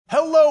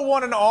Hello,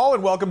 one and all,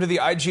 and welcome to the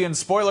IGN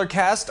spoiler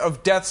cast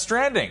of Death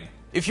Stranding.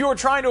 If you are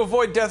trying to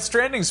avoid Death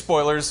Stranding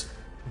spoilers,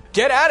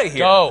 get out of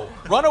here. Go.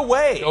 Run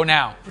away. Go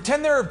now.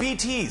 Pretend there are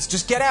BTs.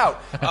 Just get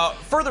out.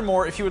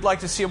 Furthermore, if you would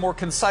like to see a more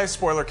concise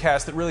spoiler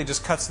cast that really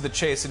just cuts to the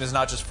chase and is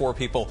not just four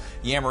people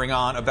yammering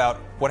on about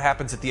what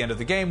happens at the end of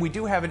the game, we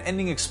do have an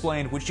ending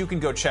explained, which you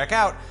can go check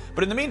out.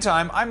 But in the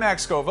meantime, I'm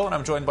Max Scoville, and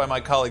I'm joined by my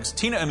colleagues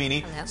Tina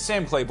Amini, Hello.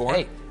 Sam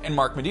Claiborne, and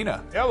Mark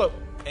Medina. Hello.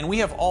 And we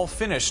have all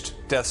finished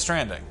Death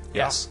Stranding.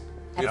 Yes.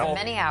 We After all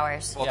many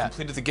hours.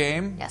 completed the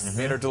game. Yes.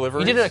 Made our delivery.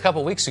 You did it a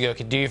couple weeks ago.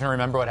 Do you even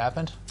remember what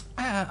happened?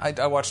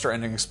 I watched our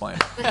ending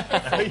explained.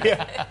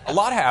 A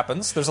lot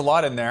happens. There's a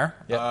lot in there.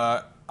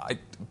 Yep.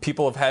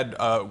 People have had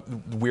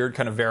weird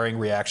kind of varying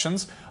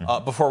reactions.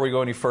 Before we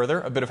go any further,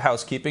 a bit of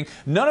housekeeping.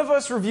 None of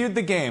us reviewed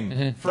the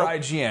game for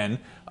IGN.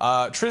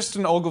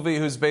 Tristan Ogilvie,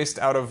 who's based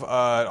out of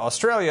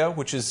Australia,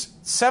 which is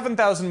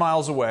 7,000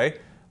 miles away,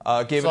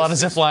 gave a lot of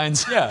zip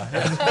lines. Yeah,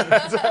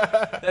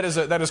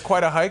 that is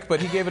quite a hike. But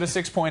he gave it a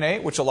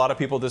 6.8, which a lot of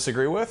people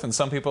disagree with, and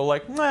some people are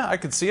like, nah, I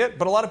could see it.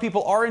 But a lot of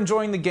people are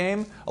enjoying the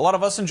game. A lot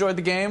of us enjoyed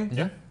the game.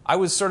 Yeah. I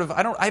was sort of,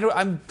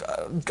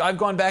 I've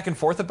gone back and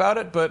forth about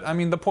it, but I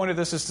mean, the point of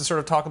this is to sort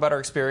of talk about our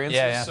experiences.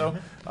 Yeah. So,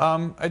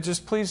 I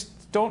just please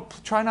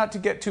try not to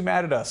get too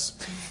mad at us.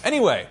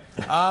 Anyway,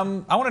 I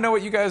want to know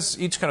what you guys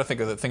each kind of think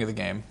of the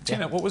game.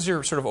 Tina, what was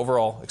your sort of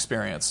overall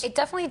experience? It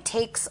definitely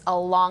takes a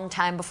long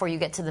time before you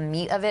get to the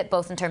meat of it,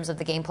 both in terms of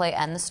the gameplay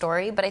and the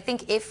story. But I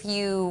think if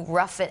you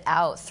rough it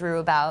out through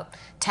about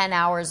 10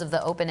 hours of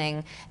the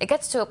opening, it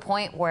gets to a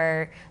point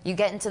where you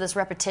get into this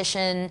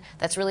repetition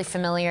that's really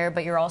familiar,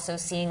 but you're also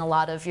seeing a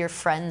lot of your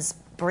friends'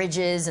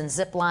 bridges and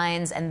zip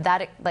lines, and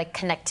that like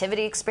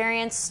connectivity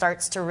experience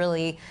starts to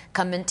really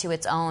come into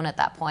its own at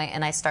that point,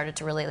 and I started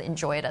to really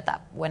enjoy it at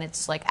that when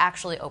it's like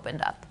actually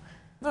opened up.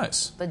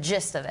 Nice. The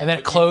gist of it. And then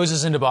it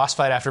closes into boss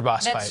fight after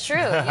boss fight. That's true.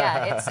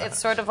 Yeah, it's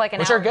sort of like an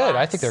Which are good. I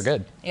hourglass. think they're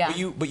good. Yeah.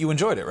 But you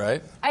enjoyed it,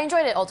 right? I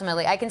enjoyed it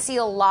ultimately. I can see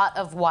a lot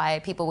of why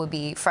people would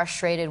be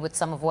frustrated with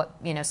some of what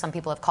some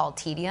people have called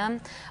tedium.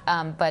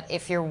 But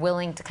if you're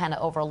willing to kind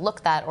of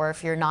overlook that, or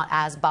if you're not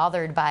as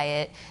bothered by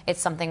it,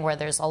 it's something where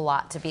there's a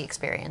lot to be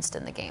experienced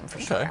in the game for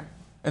sure.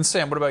 And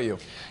Sam, what about you?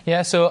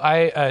 Yeah, so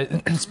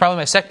it's probably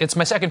my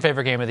second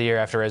favorite game of the year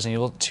after Resident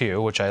Evil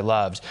 2, which I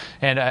loved,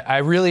 and I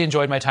really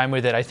enjoyed my time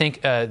with it. I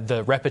think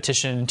the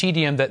repetition and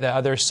tedium that the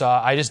others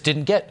saw, I just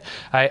didn't get.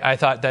 I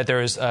thought that there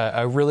was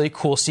a really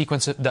cool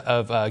sequence of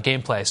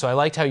gameplay. So I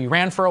liked how you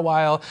ran for a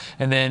while,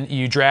 and then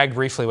you dragged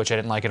briefly, which I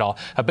didn't like at all.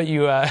 But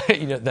you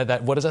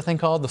that what is that thing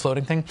called? The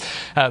floating thing.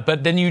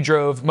 But then you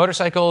drove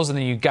motorcycles, and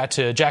then you got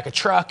to jack a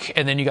truck,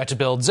 and then you got to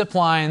build zip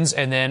lines,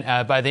 and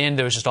then by the end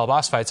there was just all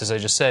boss fights, as I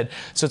just said.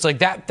 So it's like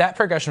that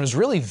progression was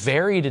really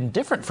varied and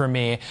different for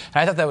me, and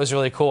I thought that was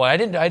really cool.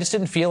 And I just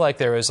didn't feel like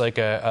there was like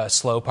a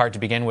slow part to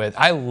begin with.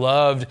 I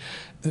loved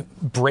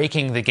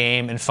breaking the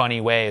game in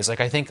funny ways. Like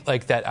I think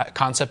like that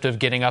concept of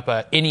getting up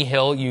any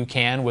hill you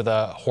can with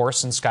a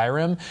horse in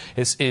Skyrim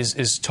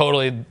is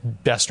totally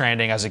Death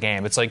Stranding as a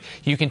game. It's like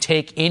you can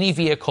take any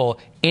vehicle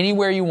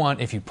anywhere you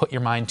want if you put your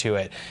mind to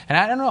it. And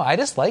I don't know, I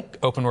just like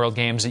open world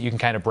games that you can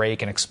kind of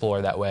break and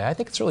explore that way. I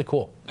think it's really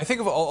cool. I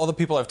think of all the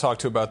people I've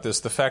talked to about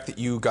this, the fact that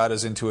you got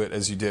as into it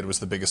as you did was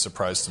the biggest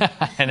surprise to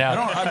me. I know.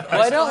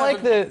 I don't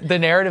like the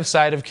narrative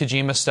side of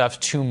Kojima stuff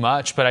too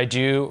much, but I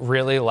do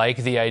really like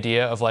the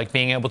idea of like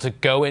being able to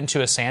go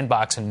into a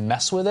sandbox and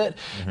mess with it.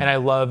 And I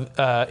love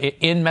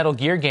in Metal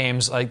Gear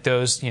games, like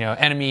those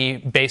enemy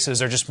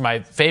bases are just my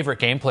favorite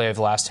gameplay of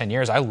the last 10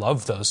 years. I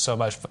love those so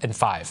much. In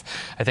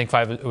 5, I think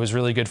 5 was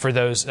really good for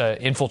those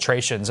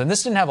infiltrations. And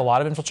this didn't have a lot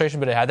of infiltration,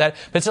 but it had that.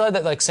 But it's still had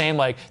that like saying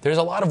like there's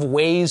a lot of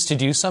ways to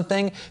do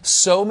something,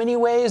 so many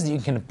ways that you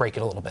can break it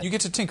a little bit. You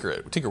get to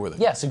tinker with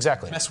it. Yes,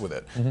 exactly. Mess with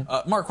it.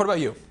 Mark, what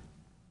about you?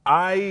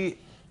 I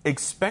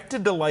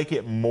expected to like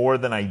it more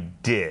than I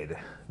did.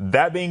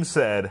 That being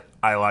said,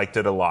 I liked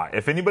it a lot.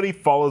 If anybody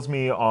follows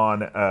me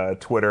on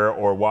Twitter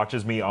or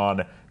watches me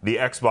on the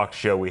Xbox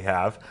show we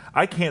have,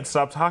 I can't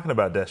stop talking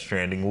about Death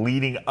Stranding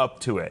leading up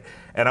to it.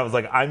 And I was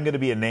like, I'm going to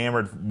be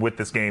enamored with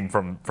this game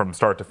from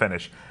start to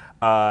finish.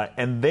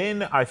 And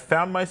then I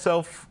found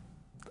myself,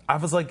 I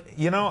was like,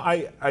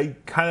 I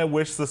kind of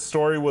wish the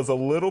story was a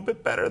little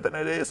bit better than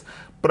it is.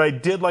 But I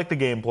did like the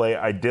gameplay.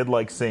 I did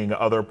like seeing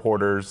other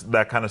porters,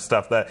 that kind of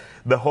stuff. That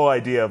the whole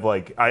idea of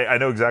like, I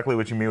know exactly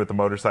what you mean with the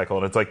motorcycle,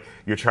 and it's like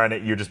you're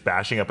just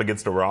bashing up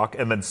against a rock,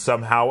 and then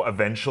somehow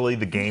eventually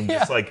the game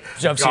just like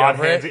jumps God you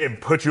over hands it and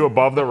puts you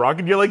above the rock,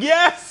 and you're like,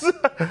 yes. You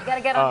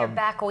gotta get on your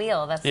back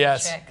wheel. That's the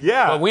trick.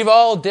 Yeah. But we've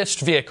all ditched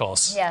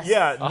vehicles. Yes.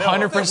 Yeah.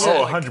 100%.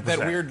 Oh, Like 100%. that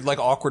weird, like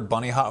awkward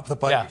bunny hop. The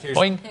bunny Yeah.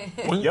 occasionally-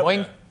 Boing. Yep.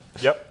 Boing.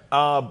 Yep.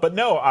 But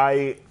no,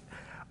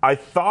 I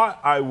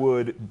thought I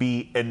would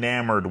be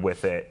enamored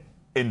with it.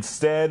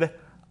 Instead,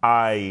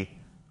 I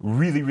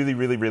really, really,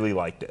 really, really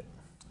liked it.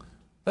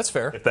 That's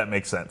fair. if that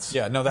makes sense.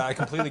 Yeah, no, I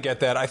completely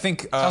get that. I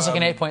think Sounds like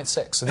an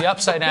 8.6. So the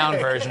upside down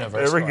version of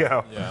There we Earthspark.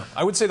 go. Yeah,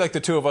 I would say like the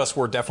two of us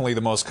were definitely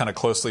the most kind of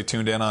closely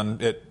tuned in on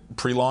it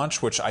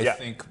pre-launch, which I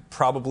think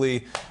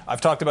probably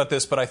I've talked about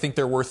this, but I think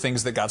there were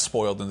things that got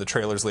spoiled in the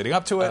trailers leading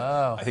up to it.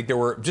 Oh. I think there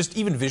were just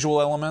even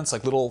visual elements,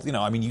 like little,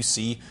 I mean, you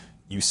see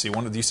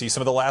some of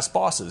the last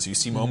bosses. You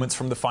see moments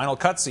from the final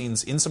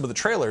cutscenes in some of the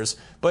trailers,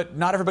 but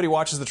not everybody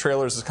watches the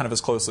trailers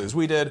as closely as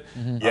we did.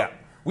 Yeah.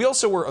 We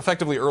also were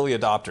effectively early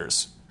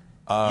adopters.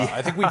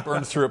 I think we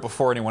burned through it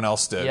before anyone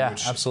else did. Yeah,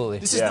 which, absolutely.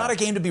 This is not a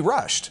game to be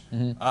rushed.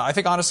 I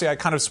think, honestly, I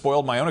kind of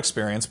spoiled my own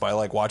experience by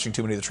watching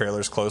too many of the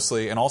trailers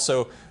closely and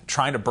also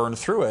trying to burn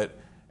through it.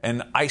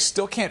 And I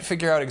still can't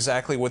figure out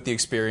exactly what the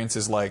experience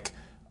is like.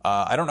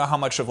 I don't know how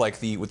much of with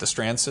the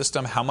strand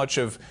system, how much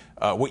of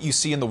what you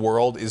see in the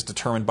world is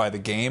determined by the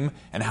game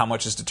and how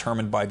much is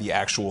determined by the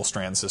actual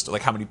strand system,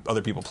 like how many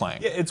other people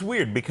playing. Yeah, it's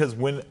weird because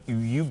when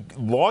you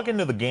log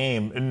into the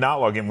game,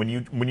 not log in,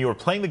 when you are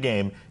playing the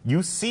game,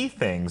 you see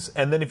things,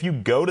 and then if you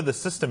go to the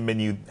system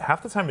menu,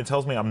 half the time it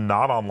tells me I'm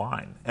not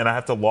online and I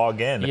have to log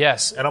in.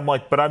 Yes. And I'm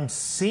like, but I'm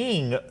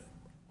seeing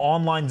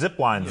online zip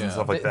lines and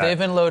stuff like that. They've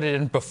been loaded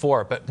in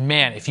before, but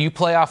man, if you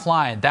play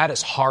offline, that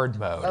is hard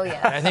mode. Oh,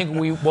 yeah. And I think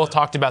we both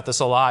talked about this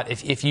a lot.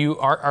 If you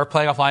are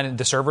playing offline and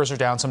the servers are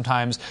down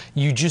sometimes,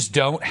 you just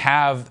don't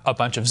have a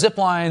bunch of zip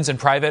lines and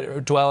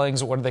private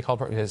dwellings. What are they called?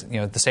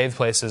 The safe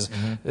places,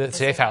 the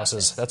safe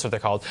houses. That's what they're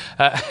called.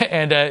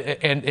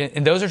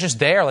 And those are just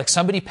there. Like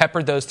somebody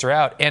peppered those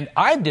throughout. And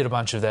I did a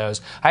bunch of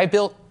those. I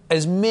built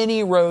as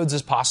many roads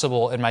as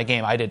possible in my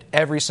game. I did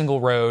every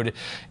single road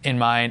in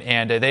mine,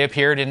 and they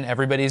appeared in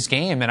everybody's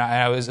game, and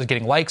I was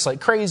getting likes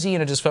like crazy,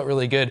 and it just felt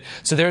really good.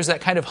 So there's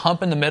that kind of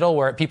hump in the middle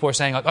where people are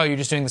saying, like, oh, you're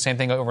just doing the same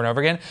thing over and over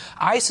again.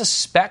 I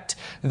suspect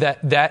that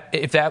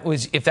if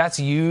that's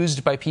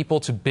used by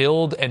people to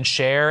build and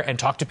share and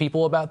talk to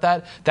people about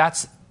that,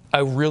 that's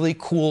a really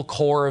cool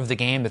core of the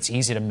game that's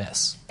easy to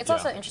miss. It's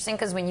also interesting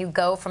because when you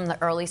go from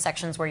the early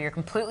sections where you're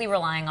completely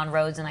relying on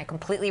roads and I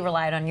completely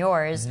relied on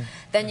yours,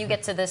 then you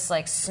get to this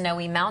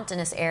snowy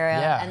mountainous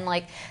area and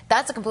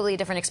that's a completely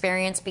different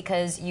experience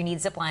because you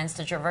need zip lines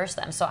to traverse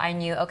them. So I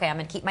knew, okay, I'm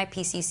going to keep my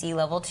PCC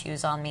level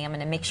 2s on me. I'm going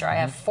to make sure I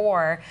have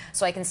 4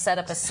 so I can set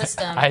up a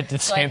system I did the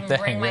so same I can thing,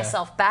 bring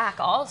myself back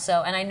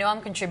also. And I know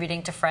I'm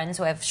contributing to friends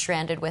who I've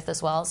stranded with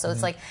as well. So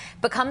it's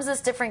becomes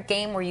this different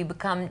game where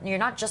you're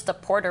not just a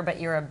porter,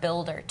 but you're a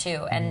builder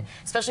too. And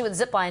especially with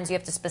zip lines, you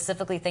have to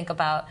specifically think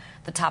about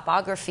the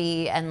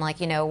topography and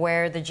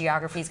where the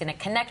geography is going to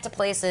connect to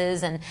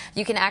places. And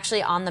you can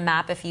actually on the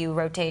map, if you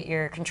rotate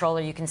your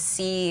controller, you can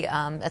see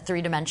a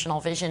 3-dimensional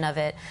vision of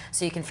it.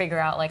 So you can figure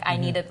out I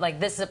needed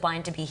this zip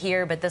line to be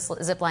here, but this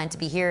zip line to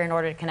be here in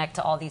order to connect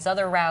to all these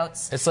other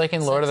routes. It's like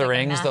in Lord of the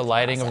Rings, the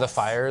lighting of the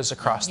fires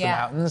across the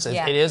mountains.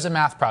 It is a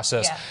math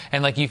process.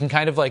 And you can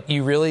kind of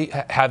you really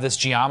have this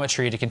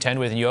geometry to contend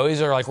with. And you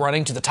always are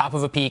running to the top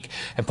of a peak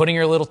and putting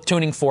your little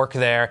tuning fork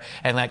there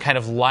and kind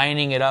of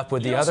lining it up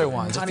with the other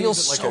ones. It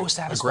feels so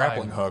satisfying. A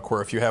grappling hook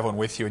where if you have one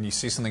with you and you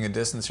see something in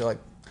distance, you're like,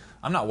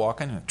 I'm not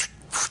walking.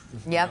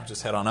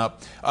 Just head on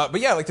up.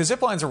 But yeah, the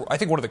zip lines are, I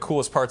think, one of the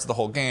coolest parts of the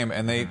whole game,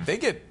 and they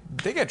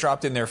get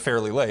dropped in there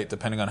fairly late,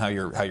 depending on how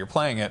you're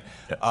playing it.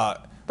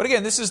 But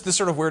again, this is the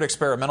sort of weird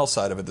experimental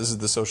side of it. This is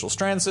the social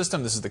strand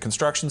system. This is the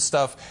construction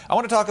stuff. I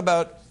want to talk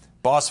about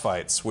boss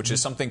fights, which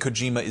is something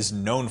Kojima is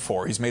known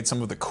for. He's made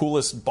some of the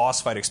coolest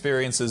boss fight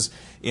experiences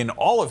in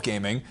all of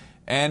gaming,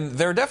 and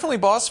there are definitely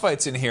boss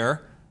fights in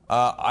here.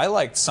 I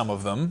liked some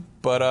of them,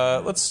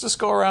 but let's just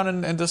go around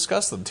and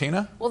discuss them.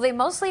 Tina? Well, they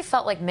mostly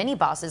felt like mini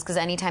bosses because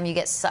anytime you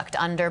get sucked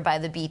under by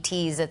the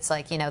BTs, it's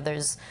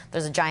there's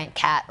a giant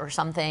cat or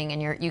something,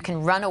 and you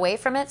can run away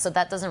from it, so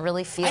that doesn't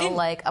really feel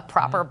like a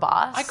proper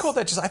boss. I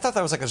thought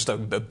that was just a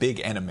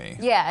big enemy.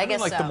 Yeah, I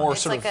guess so. The more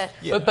it's sort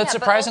of. But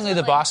surprisingly,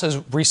 the bosses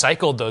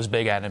recycled those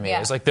big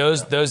enemies.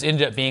 Those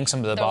ended up being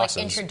some of the bosses.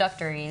 They're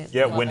introductory.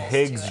 Yeah, when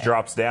Higgs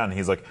drops down,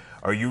 he's like,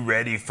 are you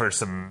ready for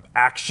some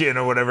action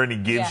or whatever? And he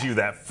gives you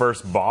that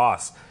first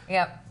boss.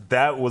 Yep.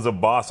 That was a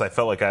boss I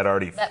felt like I'd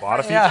already fought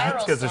a few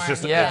times because it's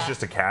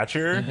just a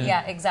catcher.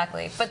 Yeah,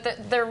 exactly.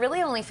 But there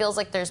really only feels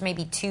like there's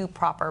maybe 2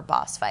 proper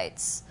boss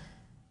fights.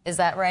 Is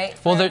that right?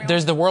 Well,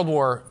 there's the World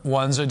War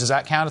ones. Does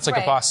that count? It's a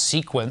boss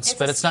sequence,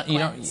 but it's not.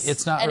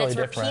 It's not really different.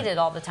 And it's repeated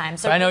all the time.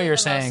 So I know what you're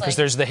saying because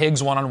there's the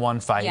Higgs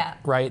one-on-one fight,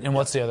 right? And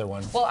what's the other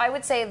one? Well, I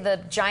would say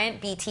the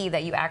giant BT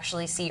that you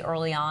actually see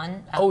early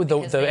on.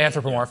 The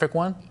anthropomorphic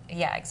one.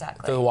 Yeah,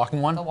 exactly. The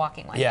walking one. The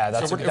walking one. Yeah,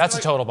 that's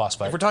a total boss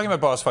fight. If we're talking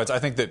about boss fights, I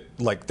think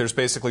that there's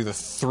basically the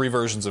 3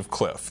 versions of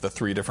Cliff, the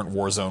 3 different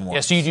Warzone ones.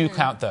 Yes, you do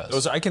count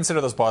those. I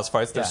consider those boss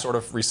fights. They're sort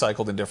of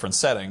recycled in different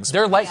settings.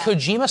 They're like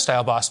Kojima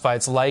style boss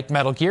fights, like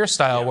Metal Gear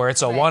style, where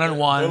it's a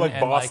one-on-one. They're like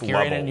boss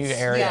you're in a new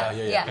area.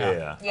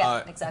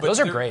 Yeah, exactly.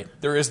 Those are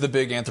great. There is the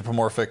big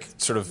anthropomorphic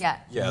sort of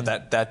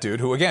that dude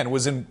who again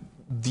was in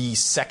the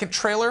second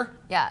trailer.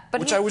 Yeah,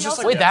 but which I was just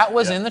like, wait, that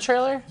was in the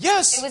trailer?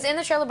 Yes, it was in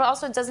the trailer, but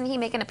also doesn't he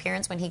make an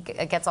appearance when he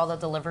gets all the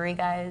delivery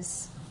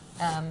guys?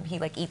 He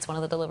like eats one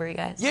of the delivery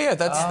guys. Yeah,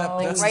 that's right that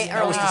was the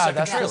early second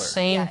that's trailer. the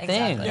same thing.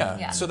 exactly. Yeah.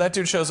 Yeah. So that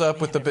dude shows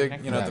up with the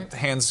big, the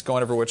hands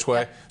going every which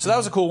way. So that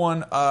was a cool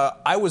one.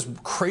 I was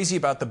crazy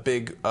about the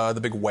big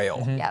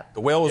whale. Yep.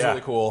 The whale was Yeah.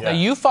 really cool. Yeah. Now,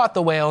 you fought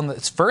the whale in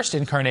its first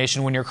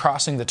incarnation when you're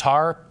crossing the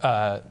tar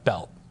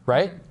belt,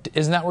 right?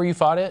 Isn't that where you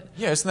fought it?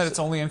 Yeah, isn't that its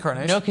only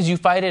incarnation? No, because you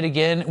fight it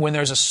again when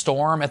there's a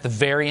storm at the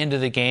very end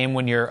of the game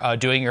when you're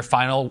doing your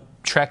final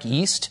trek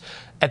east.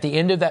 At the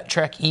end of that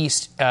trek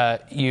east, well,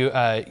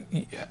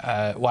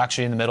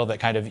 actually in the middle of it,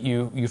 kind of,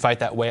 you fight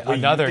that whale, Wait,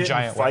 another you didn't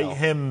giant fight whale.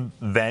 him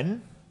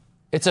then?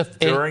 It's a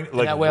During, and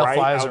like, that whale right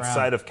flies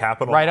outside around. of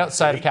Capital Right Knot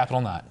outside City? of Capital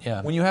Knot.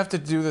 Yeah. When you have to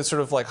do this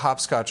sort of like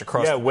hopscotch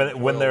across. Yeah, the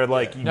when they're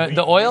like, No, we-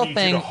 the oil we need you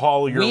thing, to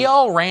haul your- we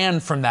all ran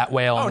from that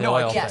whale Oh in the no,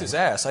 oil I kicked thing. his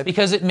ass.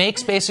 Because it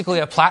makes basically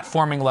a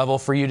platforming level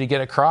for you to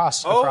get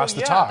across the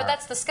yeah. tar. But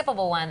that's the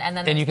skippable one, and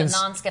then And you there's the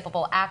can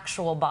non-skippable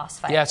actual boss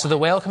fight. yeah, so the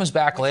whale comes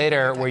back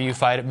later where you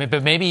fight it.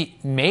 But maybe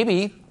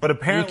But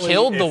apparently, you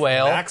killed the if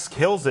whale. Max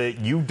kills it,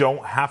 you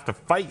don't have to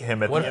fight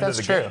him at What the if end of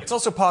that's the true? game. It's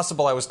also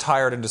possible I was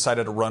tired and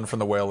decided to run from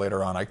the whale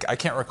later on. I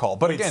can't recall.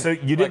 But again, So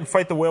you didn't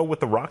fight the whale with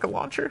the rocket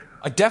launcher?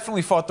 I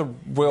definitely fought the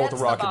whale That's with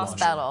the rocket boss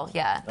launcher. battle.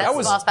 Yeah, that's That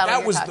was the boss battle. that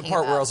you're was the talking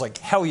part about. where I was like,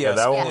 hell yes. Yeah,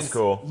 that one And was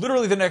cool.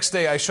 Literally the next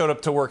day I showed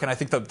up to work and I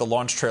think the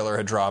launch trailer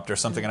had dropped or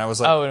something and I was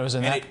like, Oh, it was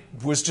in and that?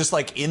 it was just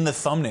like in the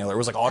thumbnail. It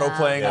was like auto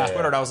playing on Yeah,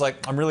 Twitter yeah. and I was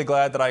like, I'm really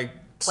glad that I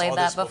Played saw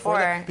that this before,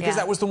 that, because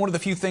yeah. that was one of the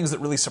few things that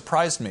really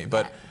surprised me.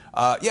 But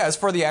yeah, as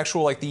for the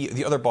actual like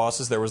the other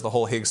bosses, there was the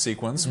whole Higgs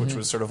sequence, which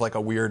was sort of like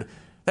a weird.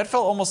 That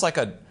felt almost like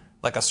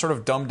a sort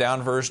of dumbed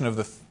down version of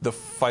the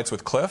fights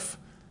with Cliff.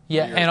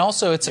 Yeah, and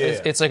also it's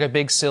Yeah. it's like a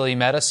big silly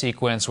meta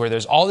sequence where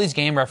there's all these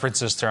game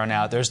references thrown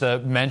out. There's the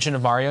mention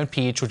of Mario and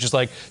Peach, which is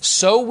like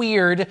so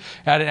weird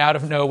out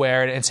of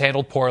nowhere, and it's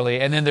handled poorly.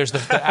 And then there's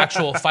the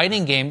actual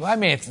fighting game. I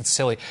mean, it's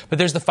silly, but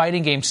there's the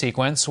fighting game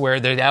sequence where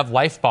they have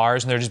life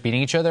bars and they're just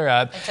beating each other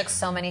up. I took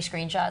so many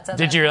screenshots of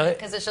Did you really?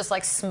 Because it's just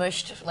like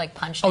smushed, like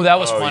punched. Oh, that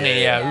was Oh, funny.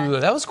 yeah, Yeah, yeah. Ooh,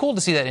 that was cool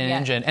to see that in Yeah.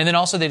 engine. And then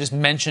also they just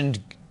mentioned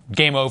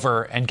game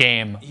over and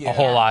game a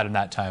whole lot in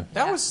that time.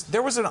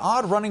 There was an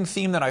odd running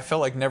theme that I felt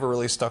like never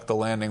really stuck the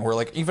landing. Where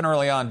like even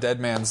early on,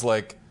 Deadman's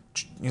like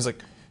he's like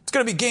it's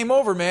gonna be game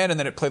over, man, and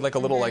then it played like a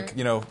little like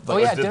like, Oh,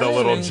 yeah, Did the Didn't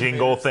little even-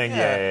 jingle thing?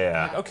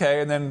 Yeah. okay,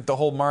 and then the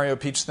whole Mario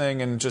Peach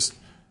thing, and just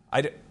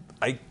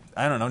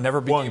I don't know,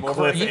 never be One game over.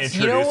 Cliff You know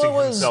introducing what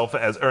was- himself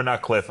as, or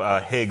not Cliff,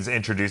 Higgs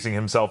introducing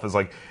himself as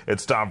like,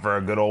 it's time for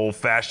a good old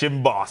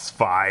fashioned boss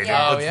fight.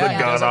 Yeah. Puts Oh, yeah.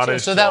 the gun on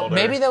his So shoulder.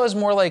 maybe that was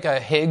more like a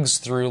Higgs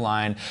through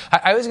line.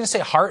 I was going to say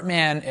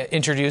Heartman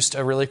introduced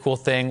a really cool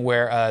thing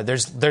where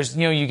there's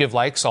you give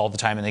likes all the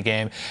time in the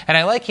game, and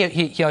I like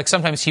he like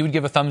sometimes he would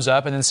give a thumbs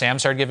up, and then Sam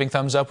started giving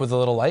thumbs up with a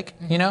little like,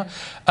 Yeah,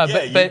 but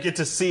you get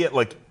to see it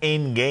like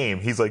in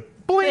game. He's like,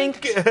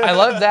 blink. I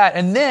love that.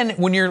 And then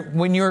when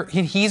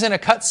he's in a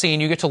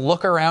cutscene, you get to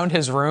look around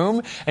his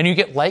room and you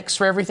get likes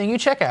for everything you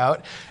check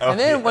out. And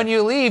then when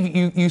you leave,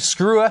 you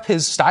screw up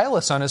his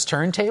stylus on his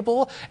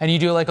turntable and you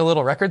do like a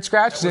little record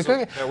scratch.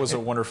 That was a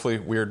wonderfully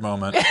weird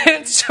moment.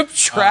 it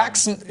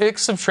subtracts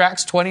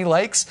 20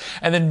 likes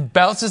and then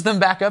bounces them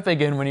back up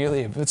again when you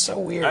leave. It's so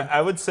weird.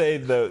 I would say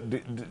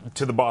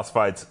to the boss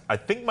fights, I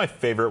think my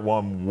favorite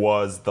one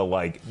was the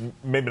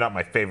maybe not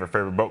my favorite,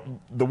 but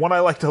the one I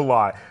liked a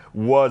lot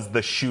was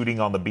the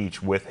shooting on the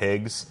beach with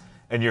Higgs.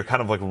 And you're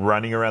kind of like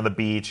running around the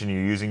beach and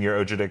you're using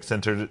your Ojedic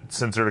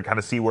sensor to kind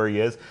of see where he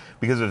is,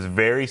 because it was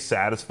very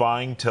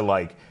satisfying to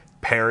like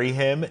parry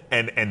him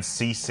and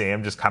see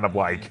Sam just kind of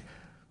like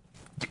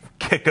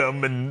kick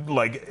him and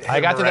like hit I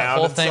got him to that around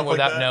whole and thing stuff like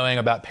without that. knowing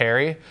about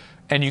parry.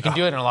 And you can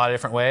do it in a lot of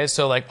different ways.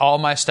 So, like, all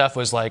my stuff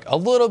was, like, a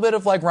little bit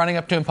of, like, running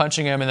up to him,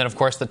 punching him, and then, of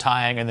course, the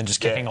tying, and then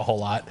just kicking a whole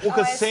lot. Well,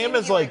 because Sam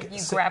is like,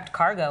 you grabbed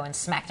cargo and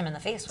smacked him in the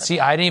face with See,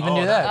 it. I didn't even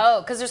do that. Oh,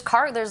 because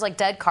there's like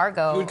dead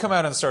cargo. He would come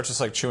out and start just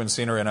like chewing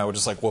scenery, and I would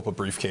just like whoop a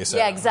briefcase.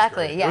 Yeah, at him. It was great.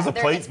 exactly. Yeah,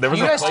 there was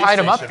You a guys tied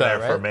him up, PlayStation though, there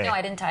for right? me. No,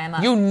 I didn't tie him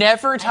up. You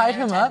never tied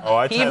never him tied up? him up. Oh,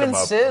 I He tied even him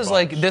up a says,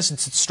 like, bunch. this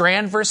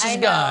Strand versus I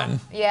know. gun.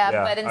 Yeah,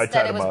 Yeah, but I instead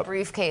tied it him was up.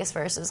 briefcase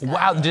versus gun.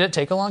 Wow, did it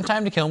take a long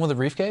time to kill him with a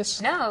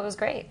briefcase? No, it was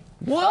great.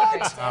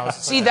 What?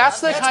 See,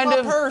 that's the kind my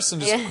of purse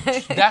and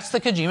just that's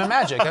the Kojima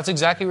magic. That's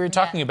exactly what you're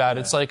talking about.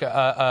 It's like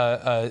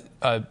a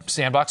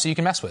sandbox that you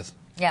can mess with.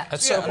 Yeah.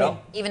 That's so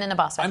cool. Even in a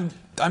boss fight.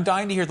 I'm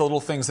dying to hear the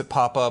little things that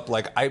pop up.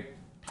 Like I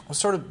was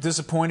sort of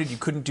disappointed you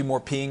couldn't do more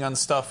peeing on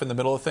stuff in the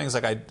middle of things.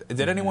 Like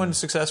did anyone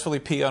successfully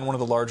pee on one of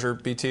the larger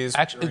BTs?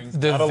 Actually, during-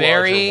 the Not a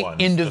very larger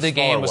one, end the of the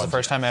smaller game was the ones,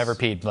 first time I ever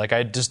peed. Like,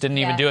 I just didn't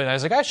even Yeah. do it. And I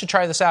was like, I should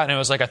try this out. And it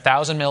was like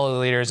 1,000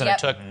 milliliters, and Yep.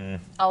 it took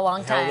a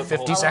long time.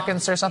 50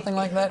 seconds or something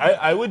like that.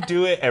 I would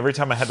do it every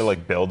time I had to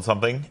like build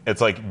something.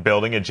 It's like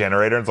building a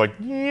generator. And it's like,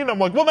 I'm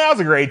like, well, now's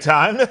a great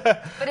time.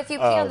 But if you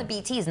pee on the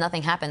BTs,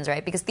 nothing happens,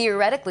 right? Because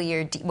theoretically,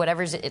 your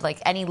whatever's like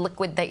any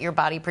liquid that your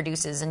body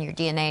produces in your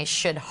DNA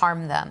should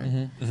harm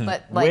them.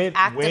 But like When-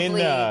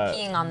 actively when,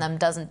 peeing on them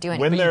doesn't do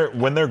anything.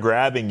 when they're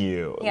grabbing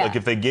you, Yeah. like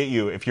if they get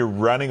you, if you're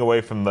running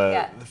away from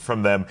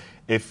them,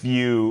 if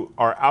you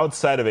are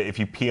outside of it, if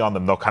you pee on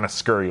them, they'll kind of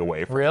scurry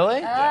away from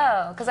Really?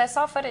 Oh, because I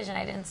saw footage and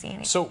I didn't see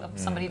any So- of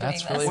somebody doing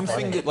That's this. really One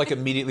funny. thing that like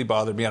immediately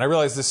bothered me, and I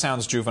realize this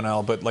sounds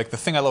juvenile, but like the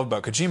thing I love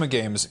about Kojima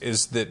games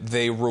is that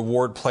they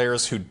reward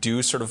players who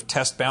do sort of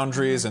test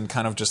boundaries and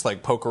kind of just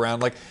like poke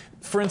around. Like,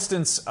 for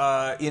instance,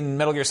 in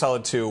Metal Gear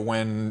Solid 2,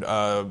 when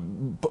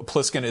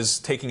Pliskin is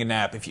taking a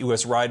nap, if you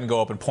just ride and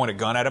go up and point a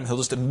gun at him, he'll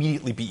just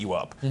immediately beat you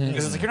up.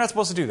 Because it's like, you're not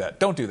supposed to do that.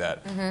 Don't do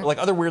that. Or like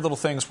other weird little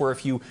things where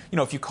if you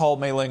call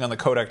Mei Ling on the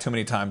codec too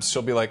many times,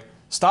 she'll be like,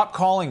 stop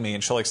calling me,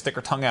 and she'll like stick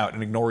her tongue out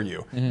and ignore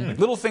you. Like,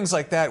 little things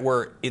like that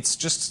where it's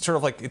just sort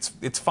of like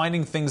it's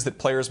finding things that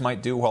players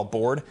might do while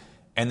bored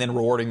and then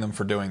rewarding them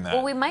for doing that.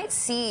 Well, we might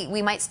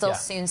still Yeah.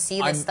 soon see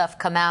this stuff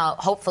come out,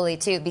 hopefully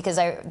too, because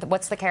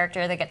what's the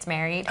character that gets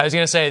married? I was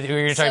going to say,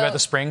 were you talking about the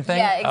spring thing?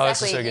 Yeah, Oh,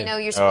 this is exactly. so good. You know,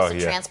 you're supposed Oh, to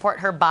yeah. transport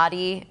her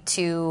body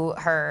to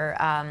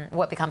her,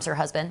 what becomes her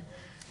husband.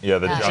 Yeah,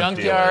 the junk Junkyard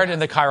dealer.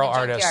 and the chiral The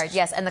artist. junkyard,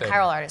 yes, and the thing.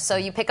 chiral artist. So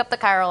you pick up the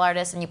chiral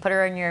artist and you put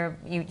her in your,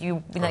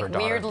 you her like daughter.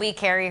 weirdly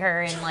carry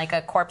her in like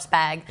a corpse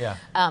bag Yeah.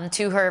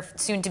 to her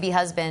soon-to-be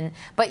husband.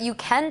 But you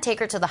can take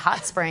her to the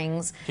hot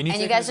springs Can you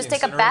and you take her guys to the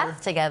just take a incinerator?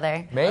 bath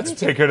together. Maybe.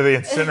 Take her to the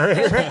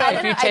incinerator.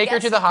 If you take her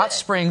to the hot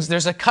springs,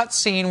 there's a cut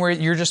scene where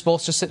you're just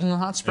both just sitting in the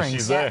hot springs.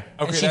 She's there.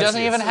 And she that's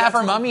doesn't it. even So have that's her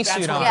what- mummy that's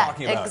suit what on. I'm Yeah,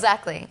 talking about.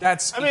 exactly.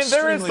 That's I mean,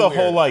 there is extremely the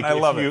whole weird, like and I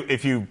love it.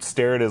 if you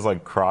stare at his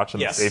like crotch in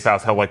Yes. the safe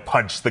house, he'll like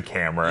punch the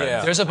camera.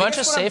 Yeah. There's a bunch of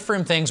guess what I'm- safe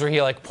room things where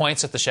he like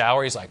points at the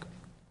shower. He's like,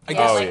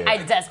 Yeah, Oh, like, yeah. I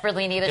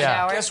desperately need a Yeah.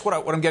 shower. Guess what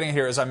I'm getting at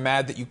here is I'm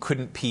mad that you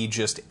couldn't pee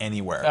just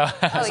anywhere. Oh,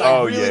 I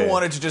yeah. really yeah.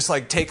 wanted to just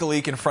like take a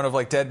leak in front of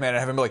like Dead Man and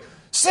have him be like,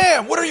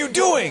 Sam, what are you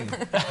doing?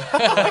 Like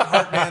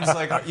Heartman's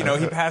like,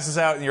 he passes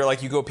out and you're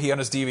like, you go pee on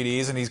his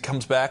DVDs and he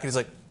comes back and he's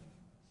like,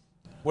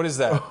 what is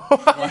that?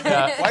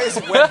 Why is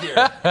it wet here?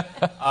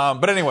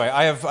 But anyway,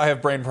 I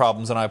have brain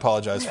problems and I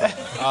apologize for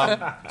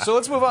that. So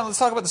let's move on. Let's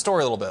talk about the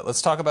story a little bit.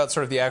 Let's talk about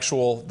sort of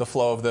the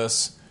flow of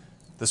this.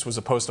 This was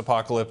a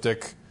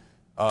post-apocalyptic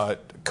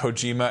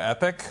Kojima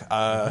epic.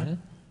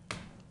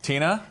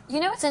 Tina?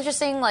 You know what's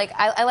interesting? Like,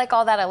 I like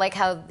all that. I like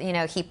how,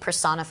 he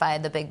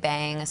personified the Big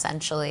Bang,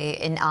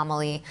 essentially, in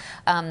Amelie.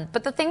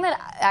 But the thing that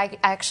I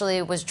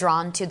actually was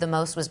drawn to the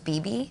most was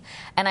BB.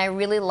 And I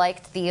really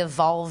liked the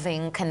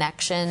evolving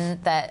connection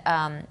that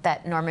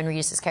that Norman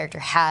Reedus' character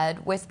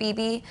had with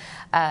BB.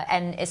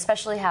 And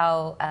especially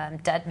how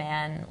Dead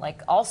Man,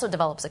 also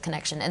develops a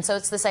connection. And so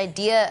it's this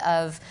idea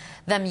of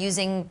them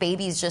using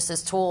babies just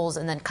as tools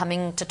and then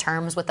coming to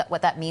terms with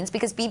what that means.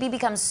 Because BB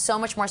becomes so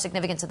much more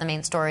significant to the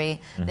main story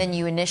than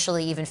you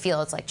initially even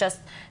feel. It's like just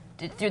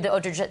through the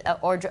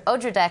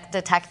Odradek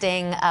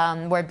detecting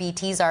where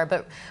BTs are,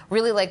 but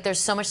really there's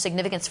so much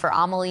significance for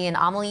Amelie, and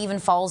Amelie even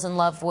falls in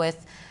love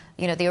with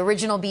the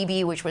original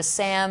BB, which was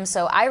Sam.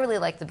 So I really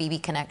like the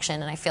BB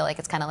connection, and I feel like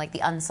it's kind of like the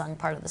unsung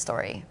part of the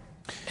story.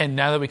 and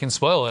now that we can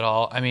spoil it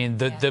all, I mean,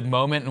 the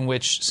moment in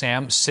which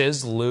Sam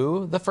says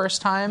Lou the first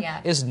time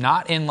Yeah. is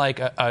not in like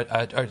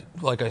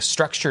a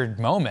structured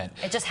moment.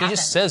 It just he happens.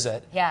 just says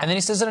it, Yeah. and then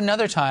he says it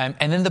another time,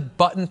 and then the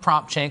button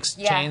prompt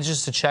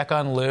changes to check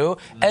on Lou,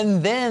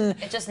 and then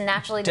It just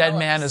naturally Dead develops.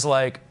 Man is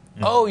like,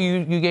 oh,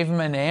 you gave him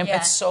a name? Yeah.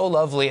 It's so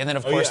lovely. And then,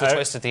 of course, yeah, the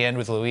twist at the end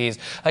with Louise.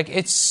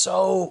 It's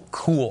so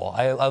cool.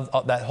 I love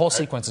that whole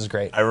sequence is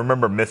great. I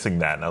remember missing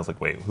that, and I was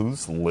like, "Wait,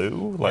 who's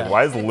Lou? Like, Yeah.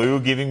 why is Lou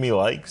giving me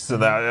likes?"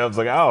 And I was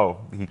like, "Oh,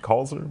 he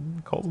calls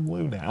him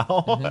Lou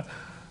now."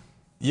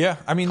 Yeah,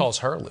 I mean, Calls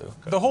her Lou.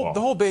 the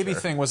whole baby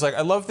sure. thing was like,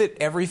 I love that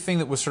everything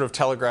that was sort of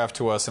telegraphed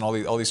to us and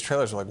all these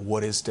trailers were like,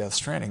 what is Death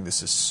Stranding?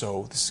 This is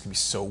gonna be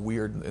so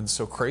weird and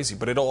so crazy,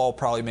 but it'll all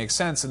probably make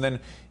sense. And then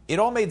it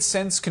all made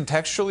sense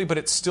contextually, but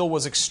it still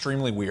was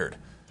extremely weird.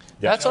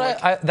 That's what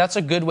that's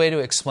a good way to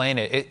explain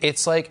it.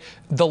 It's like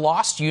the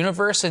Lost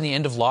universe and the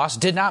end of Lost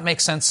did not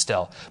make sense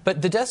still,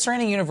 but the Death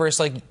Stranding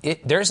universe,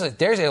 there's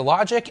a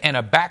logic and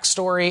a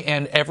backstory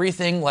and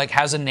everything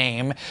has a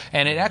name,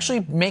 and it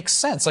actually makes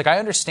sense. I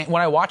understand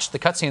when I watched the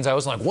cutscenes, I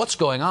was like, "What's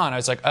going on?" I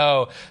was like,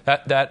 "Oh,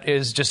 that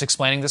is just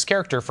explaining this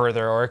character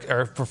further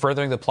or for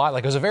furthering the plot."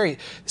 It was a very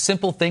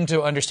simple thing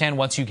to understand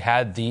once you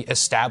had the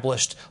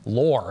established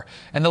lore,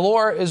 and the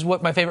lore is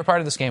what my favorite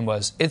part of this game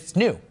was. It's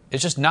new.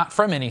 It's just not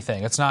from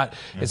anything. It's not.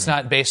 It's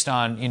not based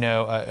on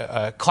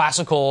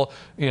classical,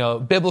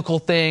 biblical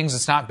things.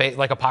 It's not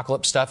like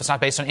apocalypse stuff. It's not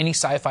based on any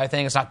sci-fi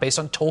thing. It's not based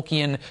on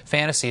Tolkien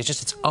fantasy. It's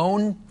just its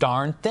own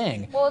darn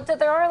thing. Well,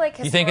 there are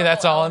You think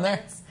that's all in there?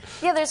 elements.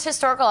 Yeah, there's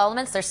historical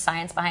elements, there's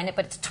science behind it,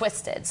 but it's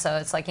twisted. So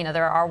it's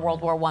there are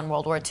World War I,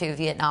 World War II,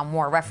 Vietnam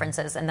War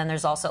references, and then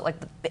there's also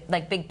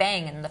the Big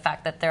Bang and the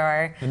fact that there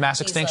are The mass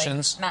these,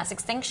 extinctions. mass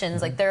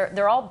extinctions.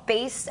 They're all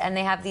based, and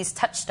they have these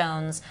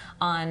touchstones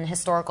on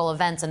historical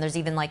events. And there's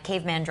even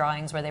caveman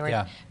drawings where they were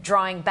Yeah.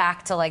 drawing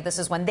back to this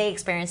is when they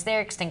experienced their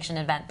extinction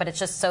event. But it's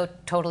just so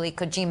totally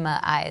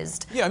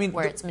Kojima-ized. Yeah, I mean,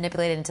 where it's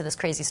manipulated into this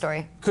crazy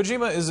story.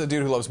 Kojima is a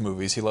dude who loves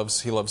movies. He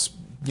loves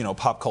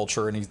pop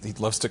culture, and he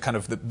loves to kind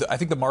of. I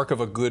think the mark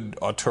of a good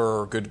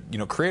auteur or good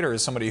creator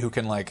is somebody who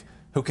can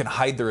who can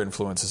hide their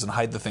influences and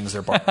hide the things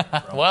they're borrowing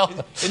from. Well,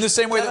 in the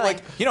same way that,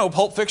 like, you know,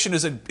 Pulp Fiction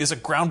is a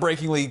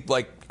groundbreakingly,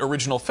 like,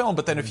 original film,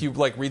 but then if you,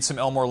 like, read some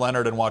Elmore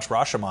Leonard and watch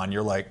Rashomon,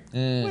 you're like,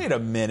 wait a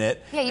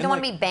minute. Yeah, you don't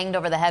want to be banged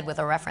over the head with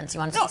a reference. You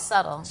want it to be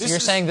subtle. so you're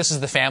saying this is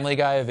the Family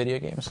Guy of video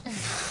games?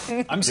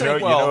 I'm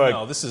saying,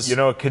 no, this is... You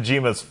know what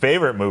Kojima's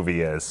favorite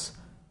movie is?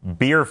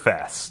 Beer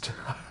Fest.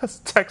 I was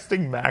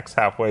texting Max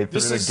halfway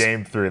through the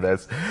game through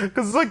this.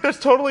 Because it's like, there's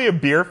totally a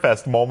Beer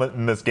Fest moment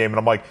in this game. And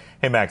I'm like,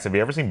 hey, Max, have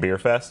you ever seen Beer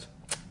Fest?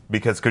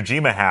 Because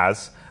Kojima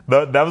has.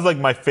 That was like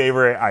my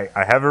favorite.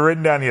 I have it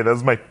written down here. That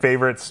was my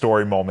favorite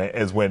story moment,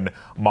 is when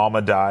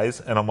Mama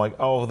dies. And I'm like,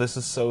 oh, this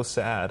is so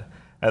sad.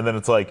 And then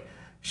it's like,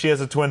 she has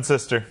a twin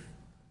sister.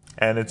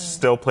 And it's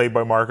still played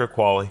by Margaret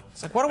Qualley.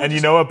 Like, why don't we and you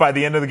know what? By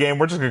the end of the game,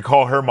 we're just going to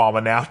call her Mama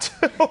now,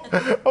 too.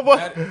 I'm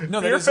like,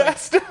 Beer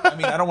Fest? I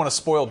mean, I don't want to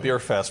spoil Beer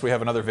Fest. We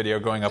have another video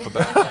going up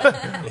about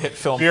the hit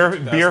film.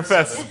 Beer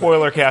Fest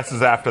spoiler cast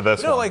is after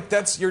this one. No, like,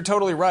 you're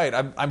totally right.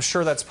 I'm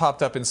sure that's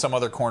popped up in some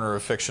other corner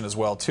of fiction as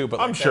well, too. But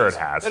like, I'm sure it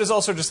has. That is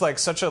also just like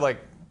such a like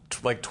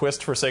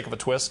twist for sake of a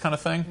twist kind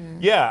of thing.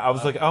 Yeah, I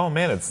was like, oh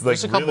man, it's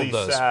like really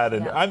sad,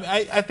 and Yeah.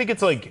 I think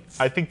it's like,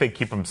 I think they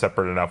keep them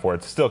separate enough where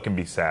it still can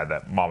be sad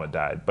that Mama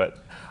died.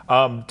 But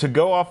to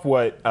go off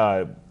what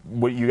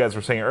you guys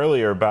were saying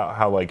earlier about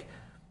how, like,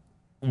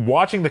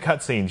 watching the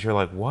cutscenes, you're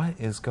like, what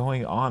is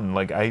going on?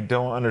 Like, I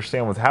don't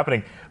understand what's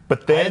happening.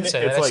 But then I didn't say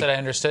that. it's I like, said I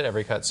understood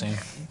every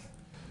cutscene.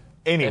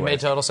 anyway, It made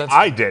total sense.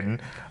 I didn't.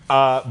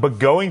 But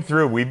going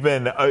through, we've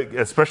been,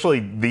 especially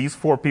these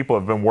 4 people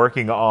have been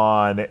working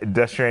on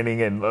Death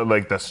Stranding and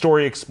like the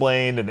story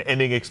explained and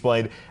ending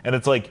explained. And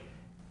it's like,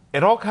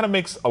 it all kind of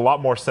makes a lot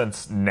more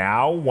sense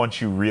now once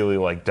you really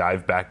like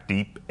dive back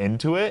deep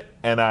into it.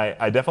 And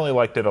I definitely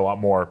liked it a lot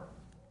more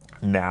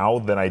now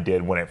than I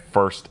did when it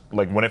first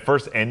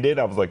ended.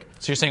 I was like,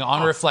 So you're saying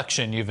on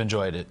reflection, you've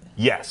enjoyed it?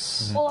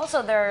 yes. Well,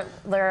 also there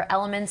are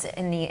elements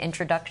in the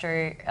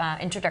introductory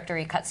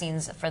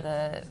cutscenes for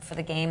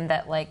the game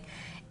that, like,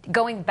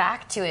 going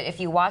back to it, if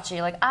you watch it,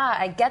 you're like,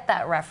 I get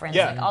that reference.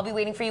 Yeah. Like, I'll be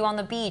waiting for you on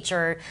the beach,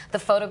 or the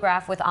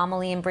photograph with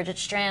Amelie and Bridget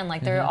Strand.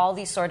 Like, there are all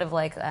these sort of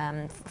like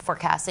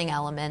forecasting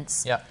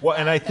elements. Yeah. Well,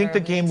 and I think the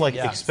They're game like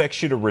Yeah.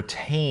 expects you to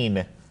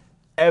retain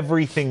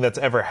everything that's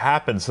ever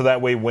happened, so that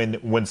way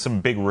when some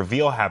big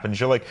reveal happens,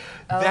 you're like,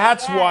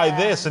 that's why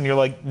this, and you're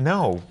like,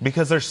 no,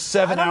 because there's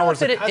 7 I don't know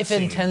hours if of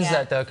it intends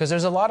that, though, because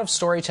there's a lot of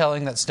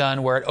storytelling that's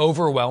done where it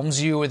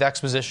overwhelms you with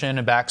exposition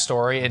and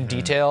backstory and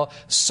detail,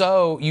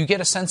 so you get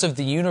a sense of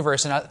the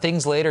universe, and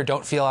things later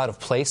don't feel out of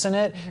place in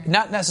it.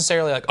 Not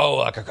necessarily like,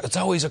 it's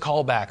always a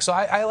callback. So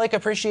I like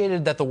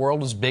appreciated that the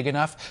world was big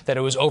enough that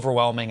it was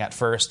overwhelming at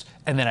first,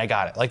 and then I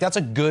got it. Like, that's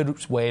a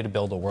good way to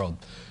build a world.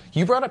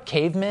 You brought up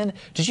cavemen.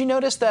 Did you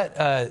notice that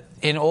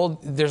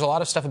there's a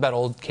lot of stuff about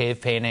old cave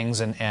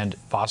paintings and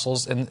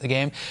fossils in the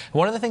game?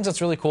 One of the things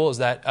that's really cool is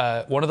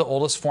that one of the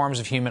oldest forms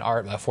of human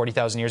art,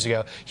 40,000 years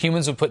ago,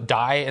 humans would put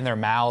dye in their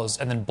mouths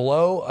and then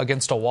blow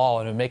against a wall,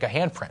 and it would make a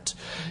handprint.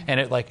 And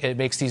it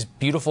makes these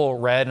beautiful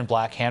red and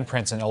black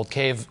handprints in old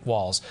cave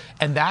walls.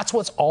 And that's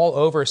what's all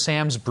over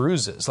Sam's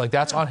bruises. Like,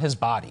 that's on his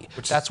body.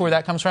 That's where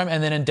that comes from.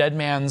 And then in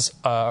Deadman's,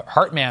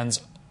 Heartman's,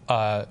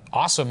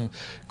 awesome,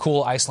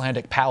 cool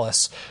Icelandic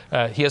palace.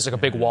 He has like a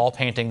big wall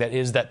painting that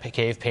is that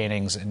cave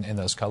paintings in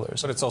those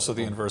colors. But it's also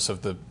the inverse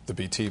of the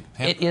BT.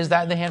 It is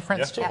that in the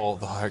handprints too.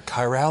 The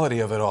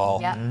chirality of it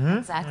all. Yeah,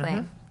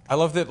 exactly. I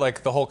love that,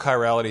 like, the whole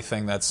chirality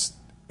thing that's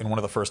in one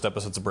of the first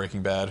episodes of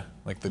Breaking Bad.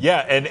 Like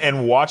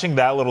and watching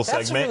that little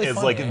That's segment really is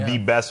funny, like yeah. the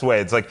best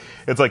way. It's like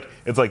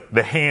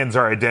the hands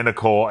are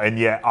identical and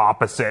yet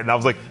opposite. And I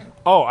was like,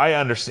 oh, I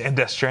understand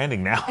Death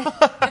Stranding now.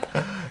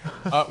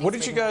 what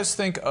did you guys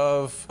think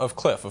of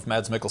Cliff, of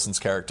Mads Mikkelsen's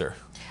character?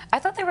 I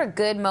thought there were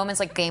good moments,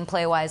 like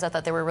gameplay-wise. I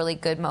thought there were really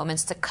good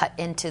moments to cut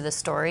into the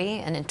story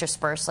and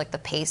intersperse, like, the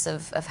pace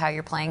of how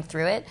you're playing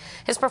through it.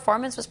 His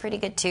performance was pretty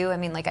good too. I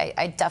mean, like,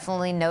 I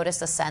definitely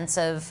noticed a sense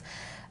of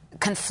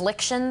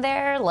confliction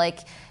there. Like,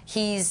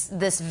 he's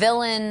this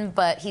villain,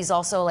 but he's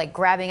also, like,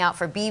 grabbing out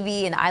for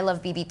BB, and I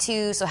love BB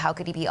too, so how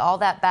could he be all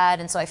that bad?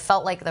 And so I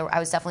felt like I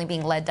was definitely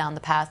being led down the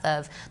path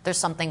of there's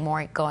something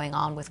more going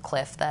on with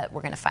Cliff that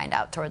we're going to find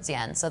out towards the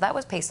end. So that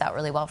was paced out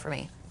really well for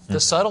me. The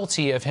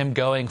subtlety of him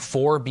going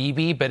for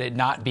BB, but it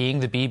not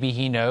being the BB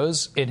he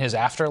knows in his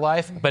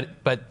afterlife,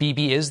 but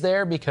BB is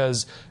there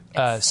because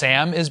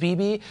Sam is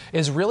BB,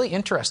 is really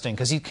interesting,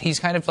 because he's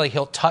kind of like,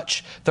 he'll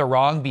touch the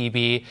wrong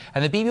BB,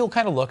 and the BB will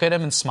kind of look at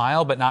him and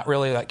smile, but not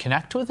really like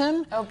connect with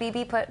him. Oh,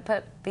 BB put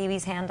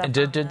BB's hand up. And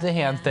did the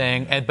hand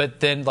thing, but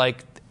then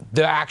like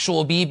the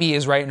actual BB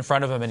is right in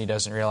front of him, and he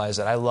doesn't realize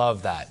it. I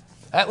love that.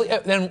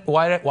 Then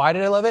why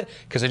did I love it?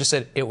 Because I just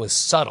said it was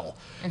subtle.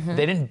 Mm-hmm.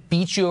 They didn't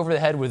beat you over the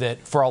head with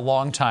it for a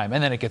long time,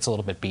 and then it gets a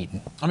little bit beaten.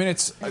 I mean,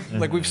 it's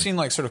like we've seen,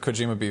 like, sort of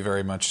Kojima be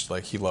very much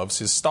like, he loves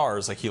his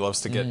stars, like he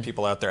loves to get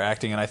people out there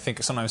acting, and I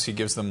think sometimes he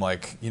gives them,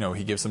 like,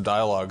 he gives them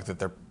dialogue that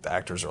their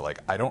actors are like,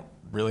 I don't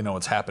really know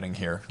what's happening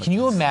here. Can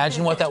you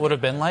imagine what that would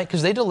have been like?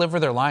 Because they deliver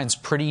their lines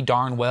pretty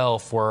darn well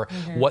for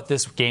what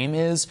this game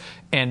is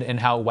and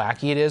how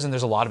wacky it is. And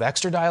there's a lot of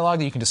extra dialogue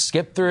that you can just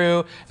skip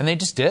through. And they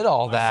just did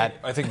all that.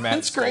 I think Matt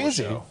That's stole the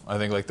crazy. show. I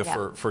think like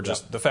for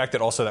just the fact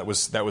that also that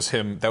was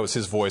him, that was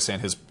his voice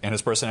and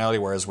his personality.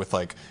 Whereas with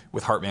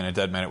Heartman and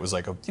Deadman, it was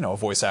like a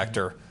voice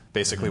actor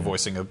basically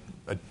voicing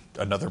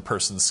another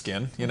person's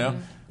skin. Yeah.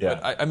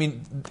 But I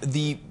mean,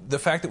 the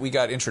fact that we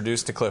got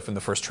introduced to Cliff in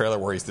the first trailer,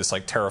 where he's this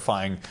like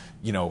terrifying,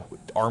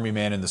 army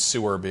man in the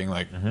sewer, being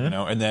like,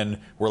 and then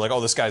we're like, oh,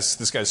 this guy's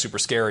super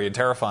scary and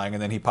terrifying,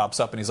 and then he pops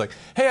up and he's like,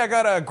 hey, I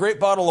got a great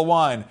bottle of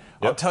wine.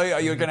 I'll tell you,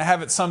 you're gonna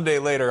have it someday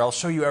later. I'll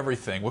show you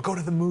everything. We'll go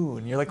to the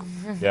moon. You're like,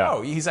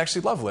 oh, he's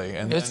actually lovely.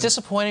 And It's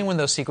disappointing when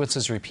those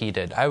sequences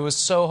repeated. I was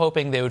so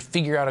hoping they would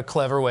figure out a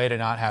clever way to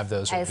not have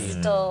those I repeat.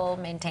 still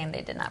maintain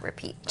they did not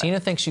repeat. but- Tina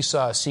thinks she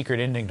saw a secret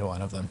ending to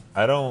one of them.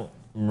 I don't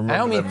remember. I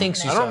don't mean them-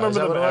 thinks you I don't saw. Is remember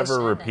that them what it was?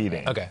 ever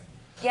repeating. Okay.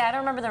 Yeah, I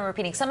don't remember them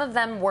repeating. Some of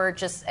them were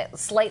just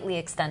slightly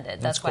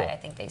extended. That's why cool. I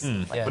think they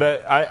seemed like. Yeah.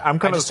 But I'm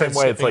kind I of the just same started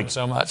way. It's skipping like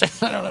so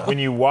much. I don't know. when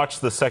you watch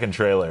the second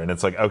trailer and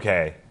it's like,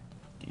 okay,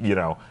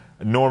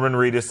 Norman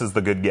Reedus is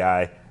the good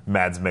guy,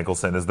 Mads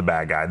Mikkelsen is the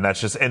bad guy, and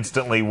that's just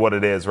instantly what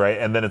it is, right?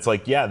 And then it's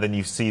like, then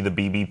you see the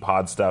BB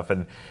pod stuff,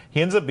 and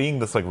he ends up being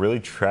this like really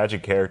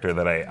tragic character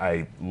that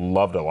I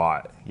loved a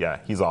lot. Yeah,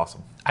 he's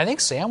awesome. I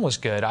think Sam was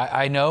good.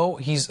 I know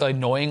he's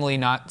annoyingly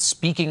not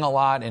speaking a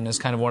lot and is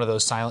kind of one of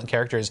those silent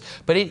characters,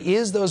 but it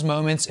is those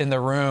moments in the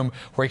room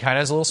where he kind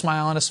of has a little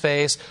smile on his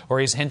face, or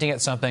he's hinting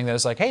at something that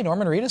is like, hey,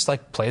 Norman Reedus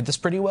played this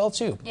pretty well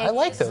too. Yeah, I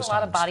like those. There's a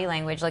lot of times. body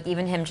language, like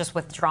even him just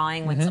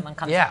withdrawing when someone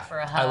comes Yeah, up for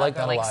a I hug, like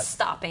that or a like lot.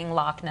 stopping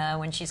Lochna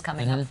when she's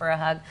coming up for a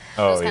hug.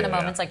 Oh, Those kind of yeah,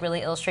 moments like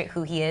really illustrate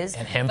who he is.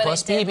 And him But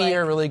plus it did, BB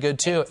are really good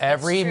too. that's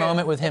Every true.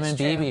 moment with him That's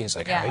and true. BB is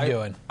like, Yeah. how you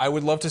doing? I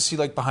would love to see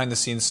like behind the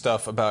scenes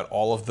stuff about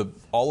all of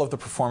the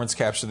performance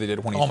capture they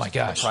did when he Oh was my just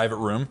in gosh. the private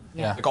room.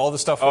 Yeah. Like all the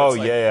stuff. Where Oh, it's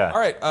like, yeah. All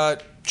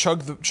right,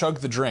 chug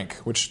the drink,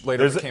 which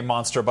later There's became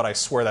Monster, but I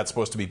swear that's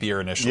supposed to be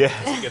beer initially. Yeah.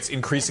 Because it gets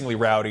increasingly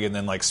rowdy and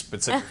then like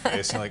spits at your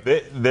face. And, like,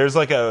 There's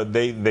like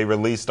they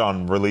released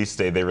on release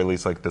day, they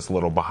released like this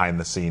little behind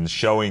the scenes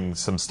showing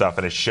some stuff,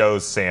 and it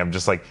shows Sam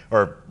just like,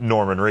 or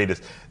Norman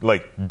Reedus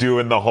like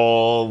doing the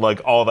whole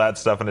like all that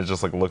stuff, and it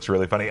just like looks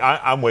really funny.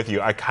 I'm with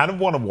you. I kind of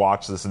want to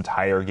watch this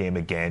entire game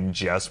again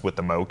just with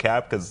the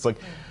mocap, because it's like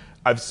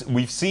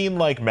we've seen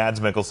like Mads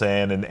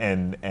Mikkelsen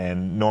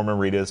and Norman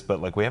Reedus,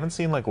 but like we haven't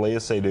seen like Léa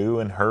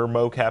Seydoux and her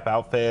mocap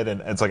outfit,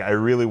 and it's like I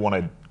really want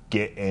to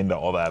get into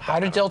all that. How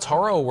did Del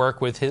Toro work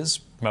with his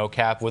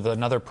mocap with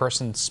another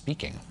person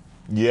speaking?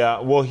 Yeah,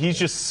 well, he's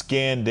just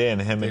scanned in.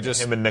 Him and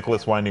just-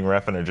 Nicholas Winding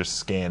Refn are just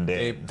scanned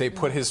in. they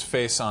put his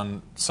face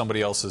on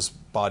somebody else's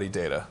body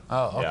data.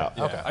 Oh, okay. Yeah.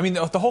 Yeah. Okay. I mean,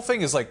 the whole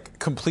thing is like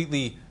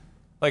completely.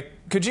 Like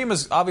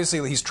Kojima's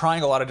obviously he's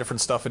trying a lot of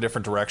different stuff in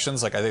different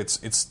directions. Like I think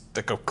it's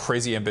like a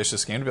crazy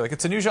ambitious game to be like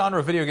it's a new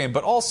genre video game,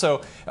 but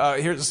also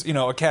here's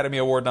Academy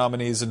Award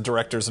nominees and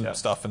directors and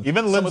stuff. And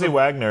Even some of Lindsay them-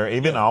 Wagner,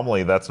 even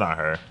Amelie, that's not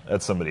her.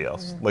 That's somebody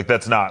else. Like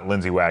that's not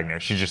Lindsay Wagner.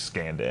 She's just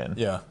scanned in.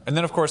 Yeah, and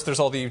then of course there's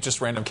all the just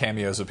random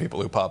cameos of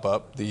people who pop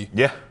up. The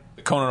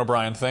Conan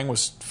O'Brien thing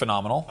was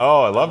phenomenal.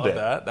 Oh, I loved it.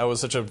 That was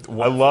such a.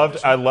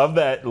 I love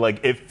that.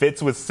 Like it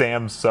fits with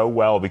Sam so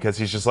well because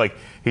he's just like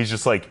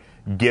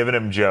giving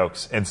him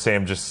jokes, and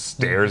Sam just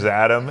stares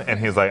at him, and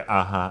he's like,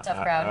 Tough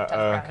crowd.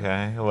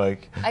 okay,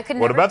 like, I could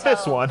what never about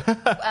this tell,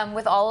 one?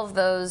 with all of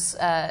those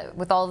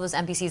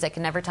NPCs, I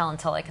could never tell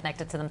until I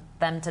connected to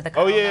them to the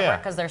Conan yeah. network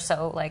because they're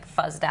so like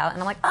fuzzed out,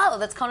 and I'm like, oh,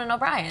 that's Conan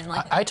O'Brien.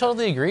 Like, I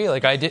totally agree.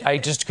 Like I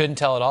just couldn't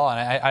tell at all,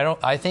 and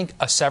I think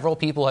several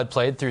people had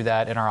played through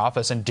that in our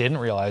office and didn't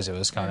realize it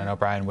was Conan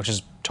O'Brien, which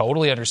is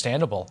totally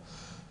understandable.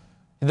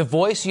 The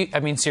voice,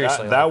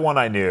 seriously, that one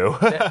I knew.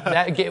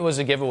 that was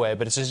a giveaway,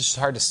 but it's just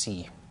hard to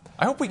see.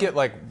 I hope we get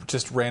like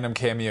just random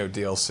cameo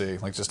DLC,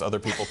 like just other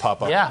people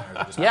pop up.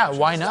 Yeah,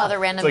 why not? other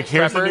random. Like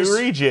here's the new Preppers.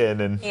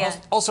 region, and yeah.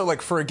 Also,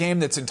 like for a game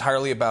that's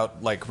entirely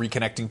about like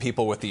reconnecting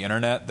people with the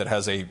internet, that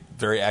has a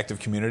very active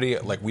community.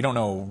 Like we don't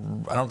know.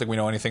 I don't think we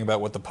know anything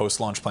about what the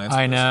post-launch plans.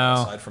 I are know.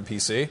 aside from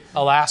PC.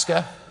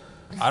 Alaska,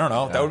 I don't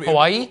know. That would be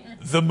Hawaii,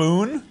 the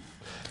moon.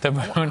 the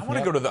moon. I want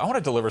to go to I want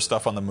to deliver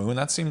stuff on the moon.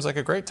 That seems like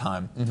a great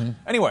time.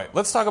 Anyway,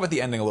 let's talk about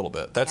the ending a little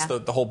bit. That's Yeah.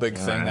 the whole big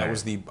thing. That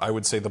was I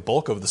would say the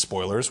bulk of the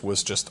spoilers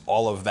was just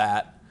all of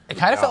that. It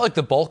kind of felt like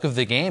the bulk of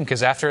the game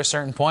because after a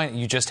certain point,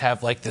 you just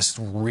have like this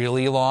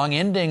really long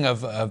ending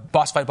of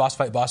boss fight,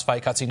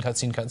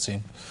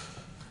 cutscene.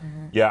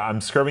 yeah,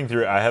 I'm scrubbing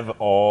through. I have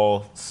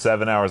all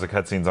 7 hours of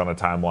cutscenes on a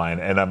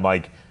timeline, and I'm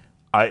like,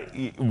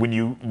 when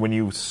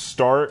you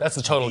start. That's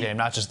the total game,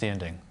 not just the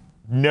ending.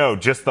 No,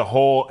 just the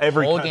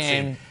every Whole cutscene.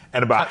 game,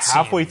 And about cutscenes.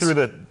 halfway through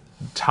the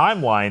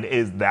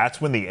timeline that's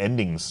when the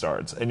ending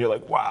starts, and you're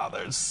like, wow,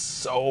 there's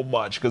so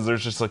much because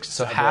there's just like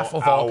So half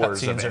of all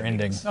cutscenes are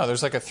ending. No,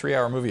 there's like a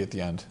 3-hour movie at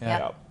the end.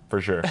 Yeah,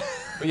 for sure.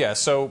 But yeah,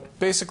 so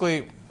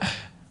basically,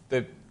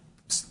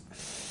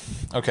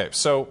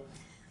 so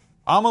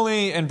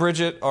Amelie and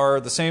Bridget are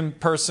the same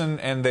person,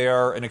 and they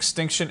are an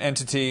extinction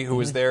entity who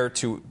is there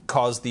to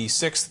cause the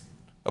 6th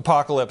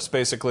apocalypse,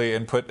 basically,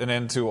 and put an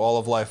end to all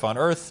of life on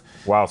Earth.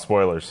 Wow,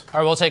 spoilers. All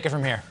right, we'll take it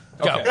from here.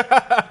 Go. Okay.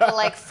 But,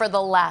 like, for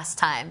the last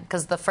time,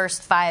 because the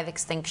first 5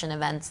 extinction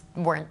events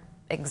weren't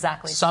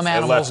exactly Some the same.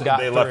 animals got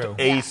They through. left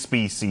a Yeah.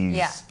 species,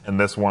 Yeah. and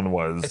this one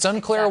was. It's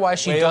unclear why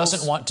she Whales,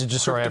 doesn't want to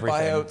destroy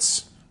everything.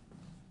 cryptobiotes,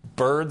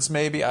 birds,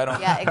 maybe. I don't.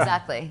 Yeah,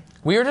 exactly.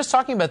 We were just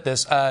talking about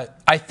this.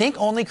 I think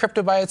only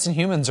cryptobiotes and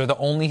humans are the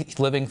only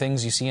living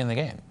things you see in the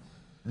game.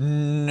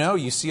 No,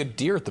 you see a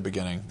deer at the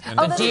beginning. And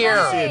Oh, then- that's deer.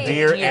 right. See a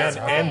deer That's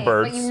and right.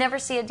 birds. But you never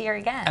see a deer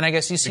again. And I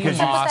guess you see Because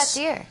you- moss. What's that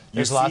deer?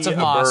 There's you lots see of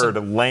moss. a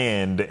bird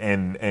land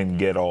and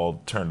get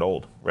all turned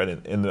old right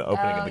in the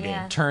opening of the game.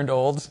 yeah. Turned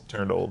old.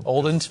 Turned old.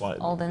 Oldened.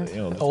 Oldened.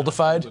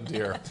 Oldified.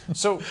 deer.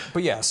 So,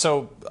 but yeah,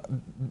 so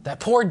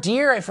That poor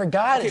deer, I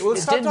forgot. okay, well,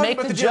 let's it stop didn't talking make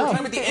about the the deer. We're jump.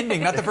 talking about the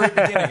ending, not the very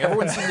beginning.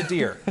 Everyone's seen the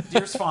deer.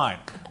 Deer's fine,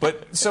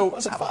 but so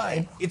wasn't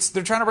fine.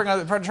 they're trying to bring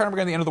on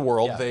the end of the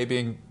world. Yeah. They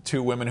being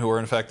 2 women who are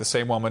in fact the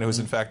same woman, who is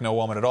in fact no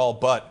woman at all,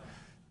 but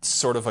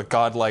sort of a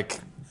godlike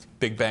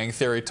Big Bang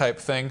Theory type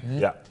thing.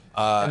 Yeah.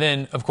 And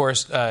then, of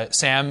course,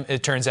 Sam,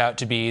 it turns out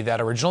to be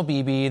that original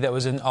BB that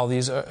was in all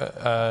these,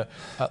 that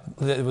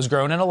was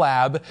grown in a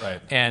lab. Right.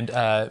 And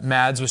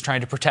Mads was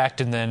trying to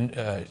protect and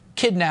then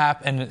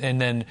kidnap.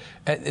 And then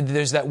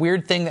there's that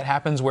weird thing that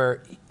happens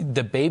where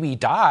the baby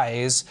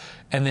dies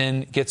and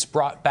then gets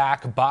brought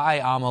back by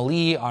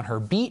Amelie on her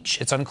beach.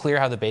 It's unclear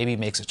how the baby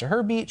makes it to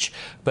her beach.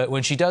 But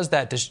when she does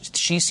that,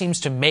 she seems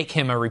to make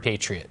him a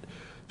repatriate.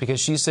 Because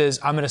she says,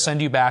 I'm going to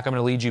send you back, I'm going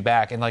to lead you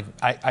back. And like,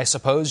 I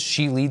suppose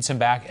she leads him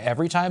back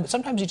every time, but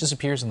sometimes he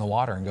disappears in the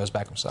water and goes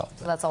back himself.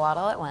 So that's a lot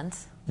all at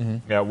once.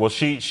 Yeah, well,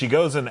 she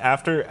goes and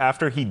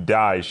after he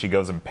dies, she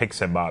goes and picks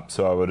him up.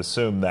 So I would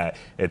assume that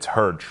it's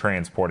her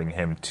transporting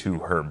him to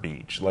her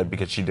beach, like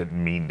because she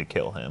didn't mean to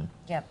kill him.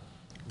 Yep.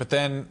 But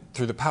then,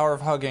 through the power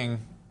of hugging,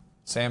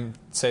 Sam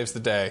saves the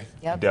day.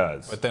 Yep. He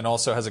does, But then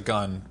also has a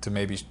gun to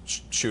maybe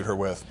shoot her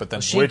with. But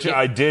then which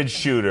I did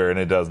shoot her, and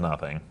it does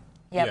nothing.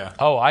 Yep. Yeah.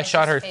 Oh, I It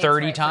shot just her fades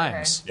 30 right through her.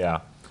 times. Yeah.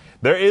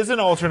 There is an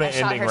alternate I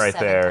shot ending her right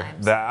 7 there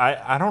times.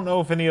 that I don't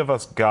know if any of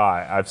us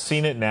got. I've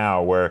seen it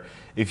now where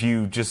if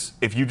you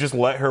just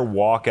let her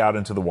walk out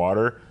into the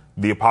water,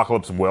 the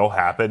apocalypse will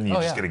happen. You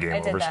Oh, just yeah. get a game I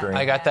did over that. screen.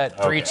 I got that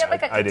Okay. three You have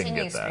like a I didn't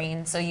continue get that.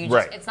 screen, so you just,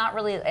 Right. it's not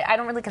really, I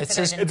don't really It's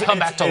consider just it an come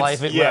back to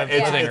life. Yeah, with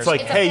it's Withers.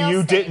 like, It's a hey, fail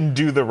you state. didn't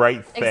do the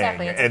right thing,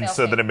 Exactly, it's a and fail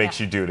so then it state, makes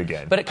yeah. you do it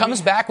again. But it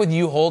comes back with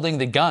you holding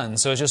the gun.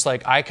 So it's just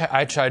like, I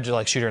tried to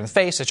like shoot her in the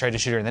face. I tried to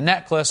shoot her in the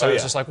necklace. I was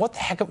yeah. just like, what the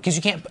heck? Because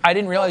you can't, I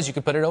didn't realize you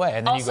could put it away.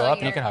 And then you Also, go up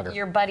and you can hug her.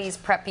 Your buddies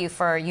prep you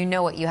for, you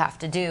know what you have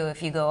to do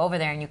if you go over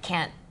there, and you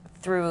can't,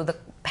 through the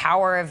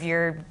power of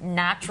your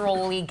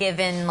naturally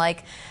given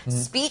like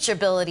speech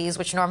abilities,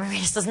 which Norman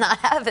Reedus does not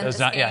have in Does this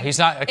not- game. yeah, he's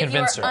not a If you're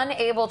convincer.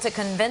 unable to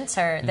convince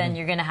her, then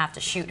you're going to have to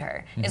shoot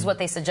her, is what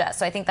they suggest.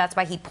 So I think that's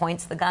why he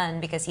points the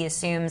gun, because he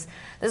assumes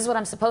this is what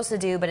I'm supposed to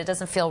do, but it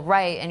doesn't feel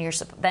right, and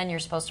then you're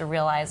supposed to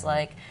realize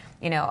like,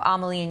 you know,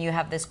 Amelie and you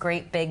have this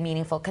great, big,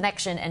 meaningful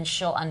connection, and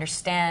she'll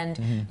understand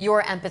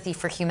your empathy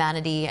for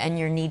humanity and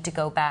your need to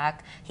go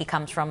back. He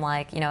comes from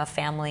like, you know, a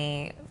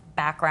family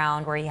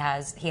background where he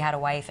had a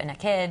wife and a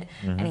kid,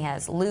 and he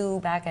has Lou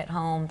back at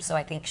home. So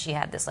I think she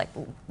had this like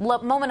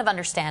moment of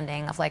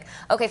understanding of like,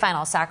 okay, fine,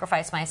 I'll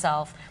sacrifice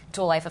myself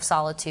to a life of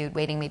solitude,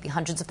 waiting maybe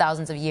hundreds of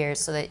thousands of years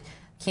so that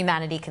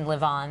humanity can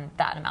live on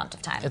that amount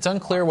of time. It's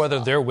unclear whether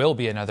there will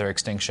be another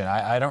extinction.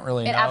 I don't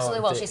really know. It absolutely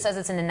will. if She says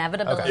it's an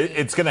inevitability.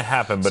 It's going to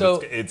happen, but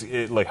So- it's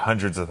like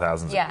hundreds of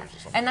thousands Yeah, of years or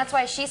something. and that's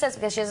why she says,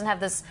 because she doesn't have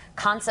this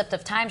concept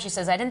of time, she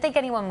says, I didn't think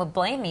anyone would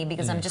blame me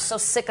because I'm just so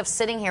sick of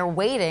sitting here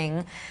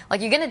waiting.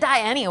 Like, you're going to die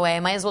anyway.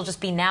 Might as well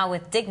just be now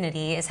with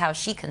dignity, is how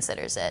she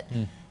considers it.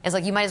 It's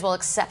like, you might as well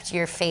accept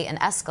your fate and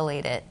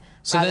escalate it,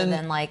 So rather then-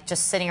 than like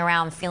just sitting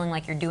around feeling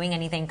like you're doing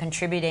anything,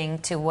 contributing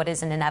to what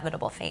is an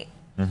inevitable fate.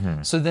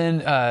 So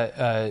then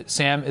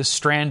Sam is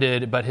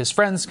stranded, but his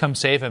friends come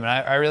save him. And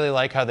I really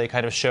like how they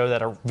kind of show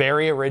that a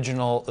very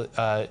original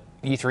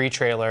E3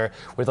 trailer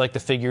with like the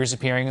figures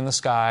appearing in the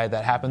sky.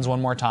 That happens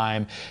one more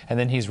time, and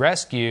then he's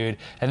rescued,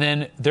 and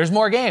then there's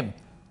more game.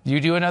 You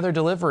do another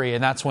delivery,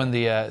 and that's when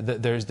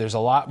there's a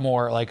lot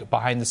more like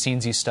behind the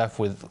scenesy stuff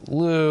with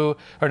Lou,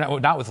 or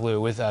not with Lou,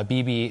 with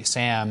BB,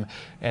 Sam,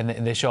 and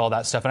they show all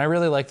that stuff. And I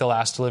really like the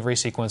last delivery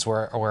sequence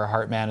where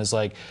Heartman is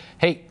like,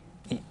 hey,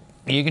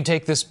 you can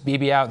take this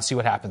BB out and see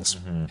what happens.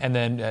 And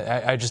then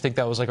I just think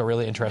that was like a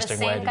really The interesting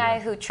way to same do guy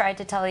it. who tried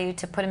to tell you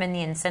to put him in the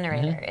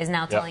incinerator is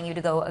now telling you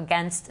to go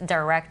against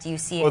direct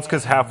UCA. Well, it's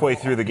because halfway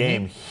through the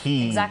game,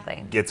 he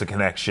Exactly. gets a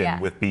connection Yeah.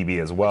 with BB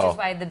as Which well. is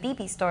why the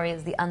BB story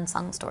is the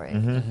unsung story.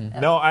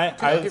 No,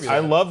 I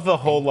love the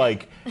whole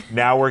like,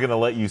 now we're going to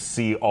let you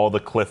see all the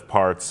cliff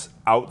parts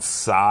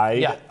outside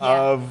Yeah.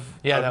 of,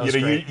 Yeah, that was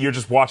great. you're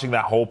just watching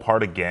that whole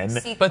part again.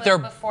 See But they're-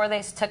 before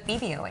they took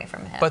BB away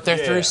from him. But they're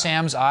Yeah. through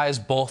Sam's eyes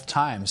both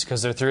times,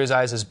 because they're through his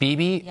eyes as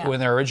BB Yeah. when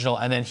they're original,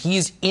 and then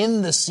he's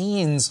in the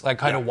scenes, like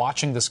kind of Yeah.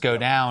 watching this go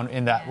down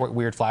in that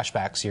weird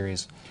flashback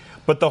series.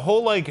 But the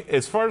whole like,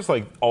 as far as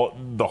like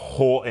the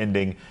whole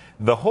ending,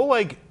 the whole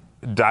like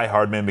Die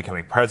Hard Man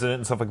becoming president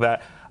and stuff like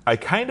that, I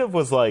kind of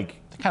was like,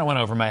 Kind of went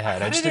over my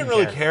head. I I just didn't didn't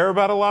really care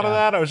about a lot of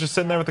that. I was just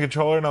sitting there with the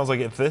controller, and I was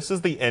like, if this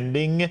is the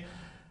ending,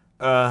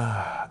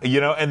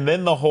 and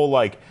then the whole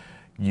like,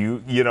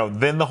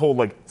 then the whole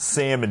like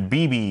Sam and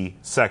BB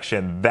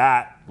section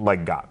that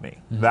like got me.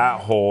 That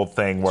whole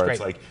thing where it's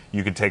great. like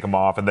you can take them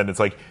off, and then it's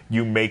like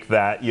you make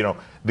that,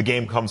 the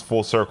game comes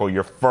full circle.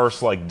 Your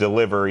first like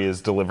delivery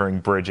is delivering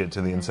Bridget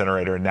to the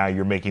incinerator, and now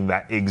you're making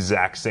that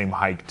exact same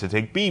hike to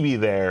take BB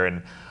there,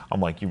 and I'm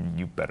like, you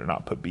better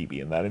not put BB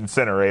in that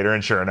incinerator,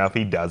 and sure enough,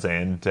 he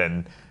doesn't,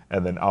 and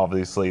then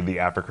obviously the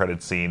after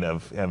credit scene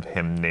of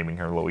him naming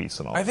her Louise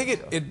and all. I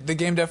think the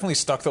game definitely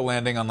stuck the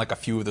landing on like a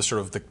few of the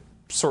sort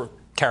of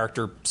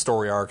character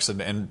story arcs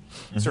and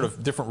sort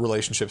of different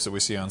relationships that we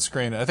see on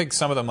screen. And I think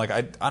some of them, like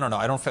I don't know,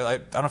 I don't feel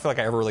like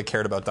I ever really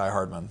cared about Die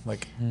Hardman.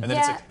 Like, and then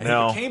it's like, and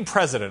he became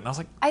president, and I was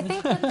like, I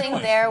think the thing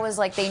there was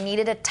like they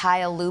needed to tie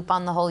a loop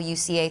on the whole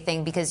UCA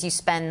thing because you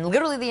spend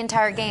literally the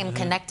entire game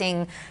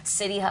connecting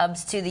city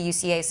hubs to the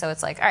UCA. So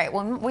it's like, all right,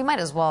 well, we might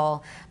as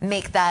well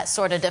make that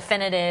sort of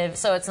definitive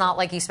so it's not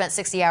like you spent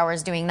 60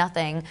 hours doing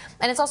nothing.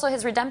 And it's also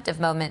his redemptive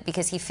moment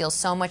because he feels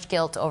so much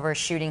guilt over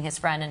shooting his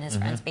friend and his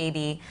friend's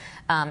baby,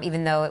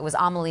 even though it was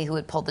Amelie who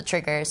had pulled the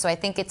trigger. So I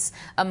think it's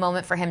a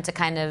moment for him to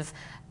kind of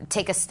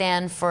take a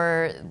stand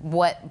for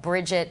what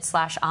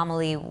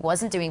Bridget/Amelie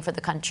wasn't doing for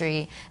the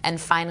country and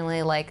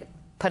finally like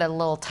put a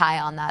little tie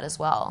on that as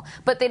well.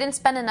 But they didn't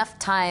spend enough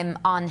time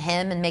on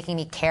him and making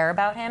me care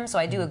about him, so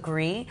I do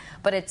agree.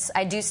 But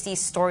I do see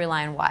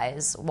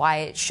storyline-wise why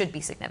it should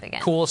be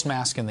significant. Coolest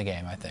mask in the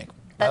game, I think.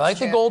 That's I like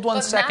true. the gold one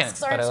but second.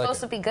 Masks aren't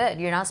supposed to be good.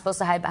 You're not supposed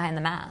to hide behind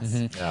the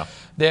mask.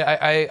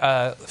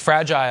 Yeah.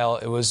 Fragile.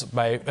 It was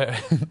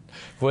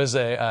was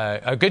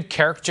a good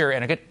character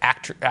and a good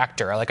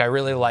actor. Like I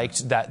really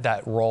liked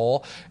that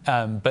role,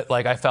 but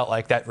like I felt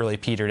like that really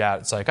petered out.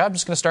 It's like I'm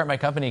just going to start my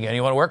company again.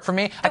 You want to work for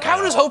me? I kind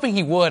of was hoping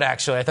he would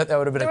actually. I thought that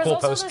would have been a cool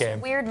post There was also game.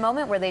 this weird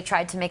moment where they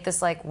tried to make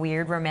this like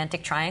weird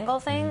romantic triangle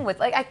thing with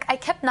like I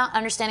kept not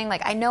understanding.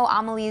 Like I know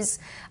Amelie's,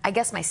 I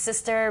guess my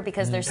sister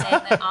because they're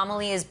saying that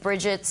Amelie is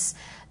Bridget's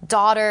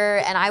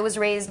daughter and I was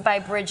raised by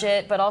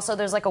Bridget, but also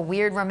there's like a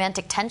weird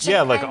romantic tension.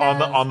 Yeah, like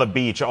kind of. on the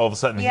beach, all of a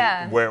sudden,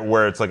 Yeah.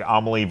 where it's like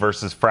Amelie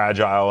versus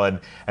Fragile, and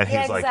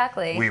he's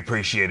exactly. like, we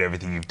appreciate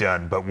everything you've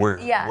done, but we're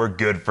Yeah.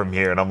 good from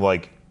here, and I'm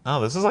like, oh,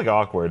 this is like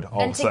awkward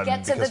all And of a to sudden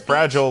get to the because beach-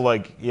 Fragile,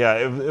 like, yeah,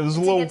 it was a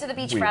To little. get to the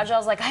beach, weird.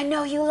 Fragile's like, I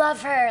know you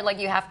love her. Like,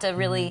 you have to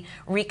really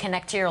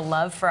reconnect to your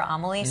love for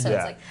Amelie. So Yeah.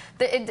 it's like,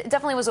 it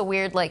definitely was a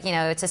weird, like,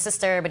 it's a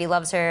sister, but he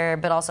loves her,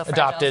 but also Fragile's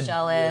Adopted.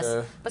 jealous.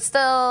 Yeah. But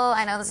still,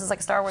 I know this is like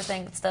a Star Wars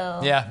thing, but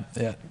still. Yeah.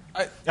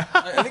 I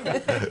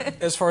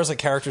think as far as like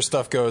character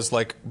stuff goes,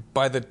 like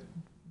by the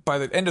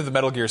end of the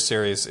Metal Gear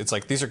series, it's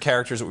like these are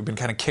characters that we've been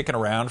kind of kicking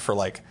around for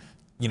like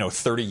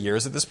 30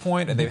 years at this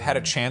point, and they've had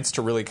a chance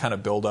to really kind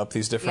of build up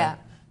these different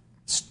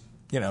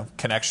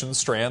connections,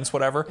 strands,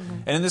 whatever.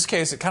 And in this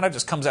case, it kind of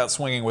just comes out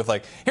swinging with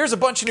like, here's a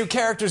bunch of new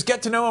characters,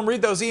 get to know them,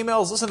 read those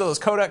emails, listen to those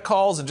codec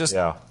calls, and just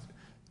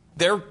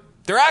they're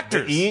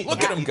actors.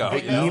 Look at them go.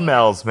 The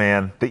emails,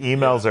 man. The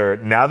emails are,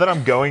 now that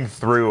I'm going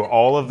through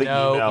all of the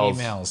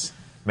emails,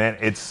 man,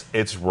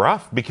 it's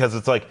rough because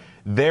it's like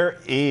there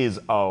is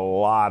a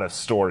lot of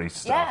story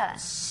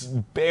stuff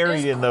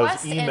buried There's in those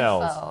quest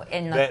emails info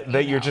in the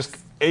that you're emails. just.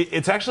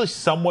 It's actually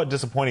somewhat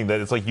disappointing that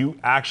it's like you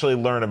actually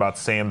learn about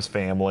Sam's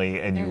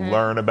family and you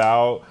learn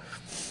about.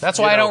 That's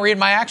why I don't read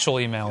my actual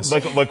emails.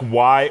 Like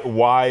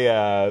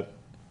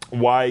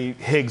why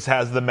Higgs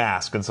has the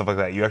mask and stuff like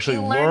that. You actually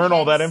You learn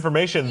all that Higgs-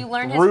 information you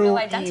learn his through real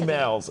identity.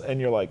 emails, and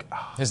you're like,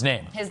 oh, His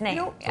name. His name.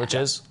 Which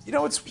is?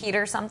 It's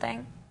Peter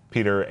something.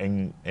 Peter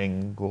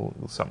Engel,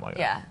 something like that.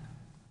 Yeah.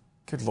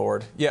 Good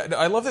Lord. Yeah,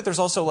 I love that there's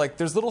also like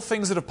there's little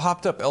things that have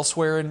popped up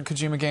elsewhere in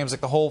Kojima games,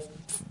 like the whole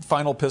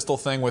final pistol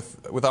thing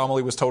with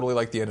Amelie was totally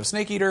like the end of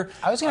Snake Eater.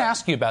 I was going to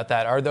ask you about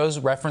that. Are those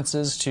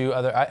references to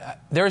other?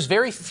 There's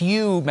very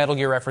few Metal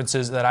Gear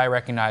references that I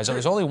recognize.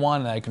 There's only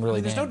one that I can really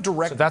There's name. no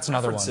direct So that's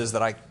another references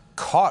one. that I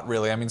caught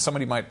really. I mean,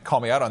 somebody might call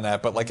me out on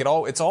that, but like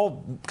it's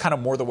all kind of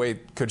more the way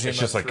Kojima. It's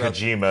just like throughout-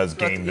 Kojima's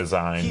throughout game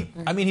design.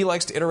 He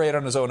likes to iterate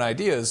on his own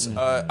ideas.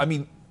 I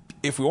mean,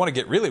 if we want to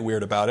get really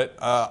weird about it,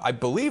 I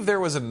believe there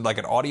was an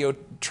audio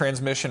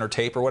transmission or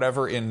tape or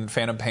whatever in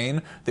Phantom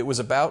Pain that was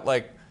about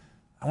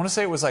I want to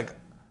say it was like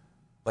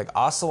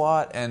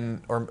Ocelot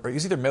or it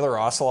was either Miller or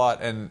Ocelot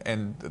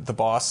and the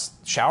boss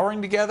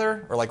showering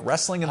together or like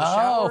wrestling in the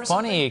shower. Oh,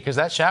 funny, because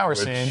that shower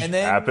scene. And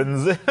then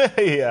happens.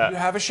 you Yeah.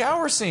 have a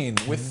shower scene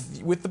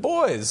with the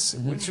boys,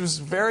 which was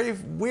very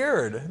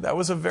weird. That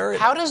was a very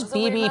How does was a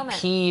weird BB moment.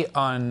 pee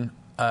on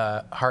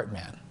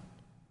Heartman?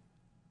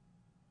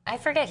 I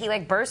forget. He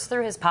like burst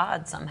through his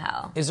pod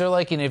somehow. Is there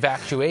like an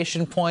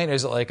evacuation point?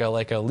 Is it like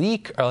a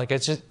leak, or like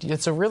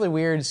it's a really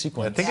weird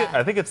sequence?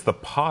 I think it's the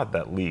pod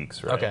that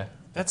leaks, right? Okay.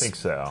 I think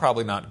so.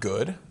 probably not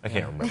good. I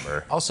can't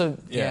remember. Also,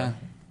 yeah.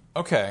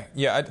 Okay.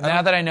 Yeah.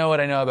 Now that I know what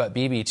I know about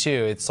BB too,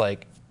 it's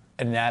like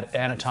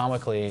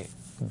anatomically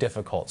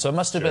difficult. So it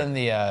must have been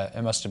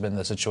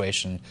the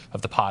situation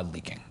of the pod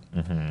leaking.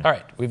 All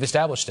right, we've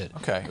established it.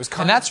 Okay. It was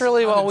and that's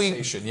really what we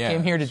condensation, yeah.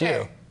 came here to do.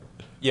 Sure.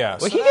 Yeah.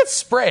 Well, so he gets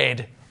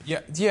sprayed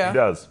Yeah. He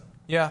does.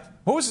 Yeah.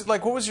 What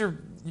was your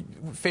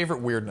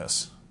favorite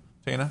weirdness,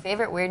 Tina?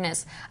 Favorite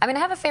weirdness. I mean, I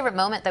have a favorite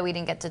moment that we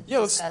didn't get to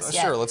discuss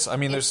yet. Sure. I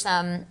mean, there's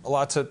a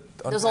lot to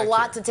unpack. There's a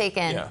lot to take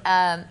in.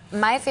 Yeah.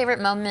 My favorite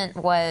moment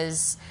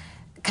was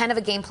kind of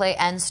a gameplay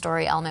and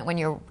story element when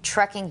you're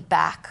trekking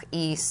back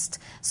east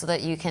so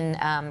that you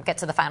can get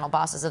to the final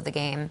bosses of the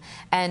game.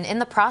 And in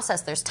the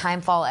process, there's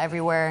timefall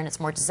everywhere, and it's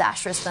more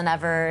disastrous than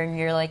ever. And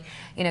you're like,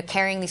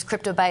 carrying these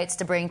cryptobytes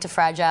to bring to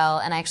Fragile.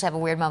 And I actually have a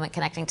weird moment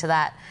connecting to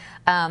that.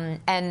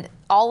 And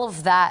all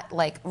of that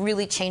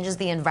really changes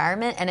the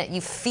environment, and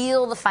you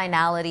feel the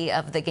finality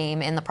of the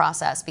game in the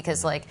process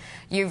because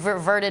you've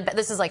reverted.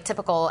 This is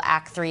typical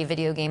Act 3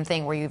 video game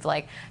thing where you've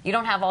you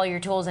don't have all your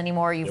tools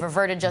anymore. You've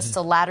reverted just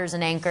to ladders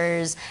and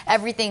anchors.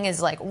 Everything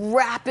is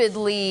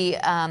rapidly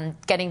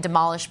getting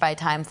demolished by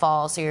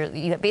timefall. So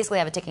you basically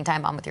have a ticking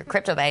time bomb with your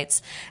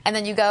cryptobytes, and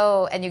then you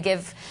go and you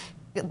give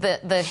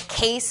the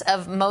case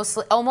of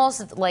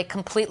almost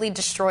completely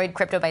destroyed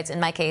cryptobytes, in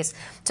my case,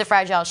 to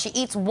Fragile. She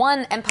eats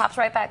one and pops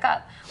right back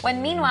up.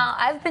 When meanwhile,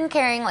 I've been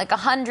carrying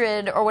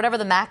 100 or whatever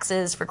the max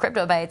is for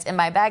cryptobytes in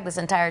my bag this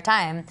entire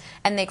time,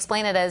 and they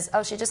explain it as,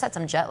 she just had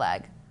some jet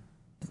lag.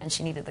 And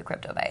she needed the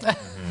cryptobite.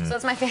 So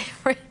that's my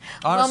favorite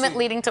moment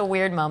leading to a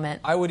weird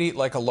moment. I would eat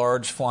a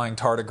large flying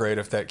tardigrade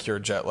if that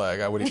cured jet lag.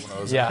 I would eat one of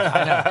those. Yeah,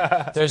 I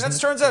know. That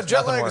turns out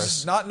jet lag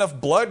is not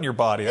enough blood in your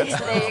body. There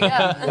you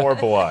go. More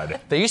blood.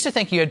 They used to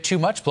think you had too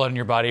much blood in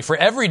your body for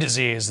every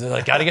disease. They're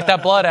like, got to get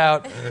that blood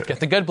out, get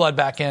the good blood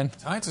back in.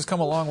 Science has come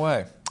a long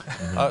way.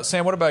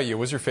 Sam, what about you?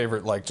 What was your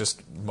favorite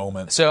just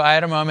moment? So I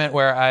had a moment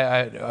where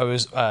I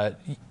was.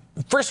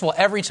 First of all,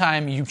 every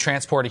time you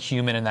transport a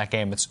human in that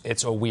game,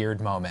 it's a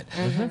weird moment.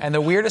 And the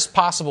weirdest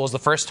possible is the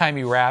first time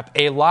you wrap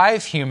a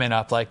live human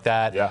up like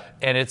that,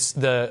 and it's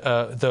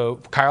the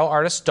chiral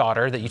artist's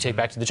daughter that you take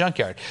back to the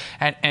junkyard.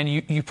 And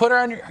you put her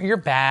on your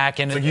back.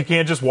 And you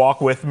can't just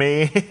walk with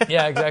me.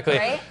 Yeah, exactly.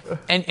 Right?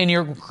 And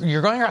you're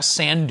going across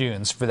sand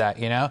dunes for that,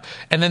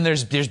 And then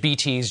there's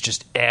BTs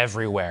just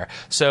everywhere.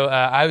 So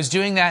I was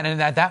doing that,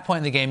 and at that point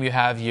in the game, you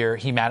have your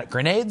hematic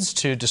grenades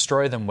to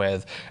destroy them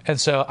with. And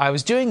so I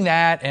was doing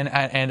that, and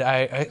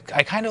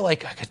I kind of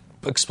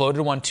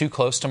exploded one too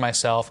close to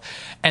myself,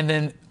 and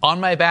then on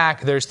my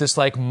back there's this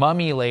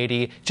mummy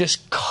lady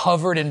just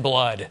covered in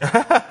blood.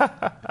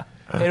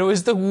 And it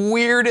was the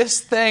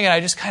weirdest thing, and I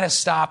just kind of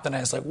stopped, and I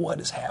was like, what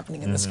is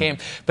happening in this game?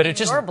 But it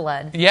just... Your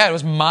blood. Yeah, it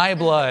was my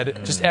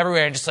blood, just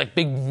everywhere, and just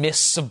big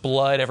mists of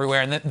blood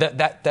everywhere, and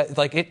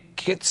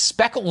it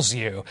speckles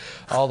you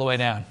all the way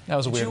down. That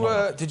was a weird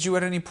moment. Did you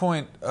at any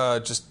point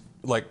just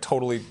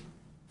totally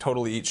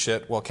eat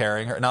shit while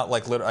carrying her? Not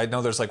I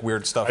know there's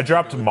weird stuff. I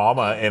dropped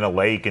Mama in a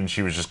lake, and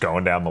she was just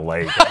going down the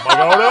lake. I'm like,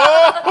 oh no!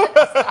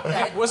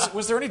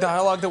 Was there any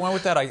dialogue that went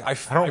with that? I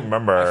don't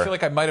remember. I feel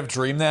like I might have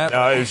dreamed that.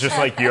 No, it was just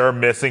you're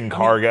missing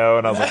cargo,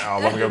 and I was like, oh,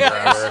 let me go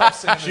grab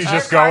her. She's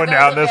just going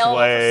down this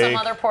lake. For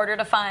some other porter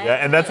to find. Yeah,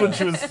 and that's when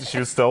she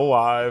was still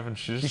alive, and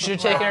You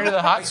should have taken her to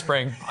the hot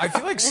spring. I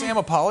feel like Sam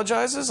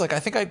apologizes. I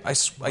think I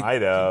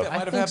might have. That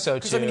might have happened. So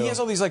too. He has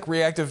all these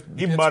reactive.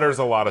 He mutters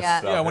a lot of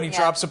stuff. Yeah, when he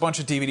drops a bunch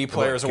of DVD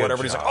players or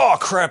whatever, he's like, oh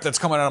crap, that's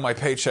coming out of my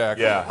paycheck.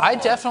 Yeah. I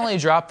definitely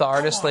dropped the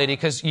artist lady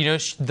because,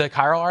 the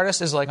chiral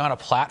artist is on a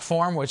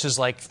platform which is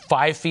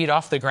 5 feet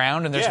off the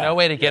ground, and there's no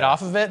way to get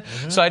off of it.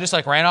 So I just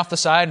ran off the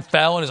side and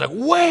fell, and it's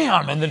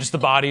wham, and then just the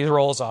body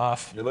rolls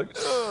off. You're like,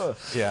 ugh.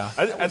 Yeah.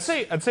 I'd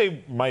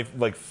say my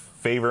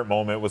favorite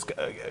moment was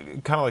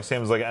kind of like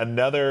Sam's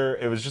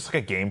it was just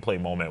a gameplay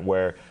moment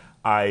where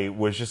I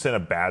was just in a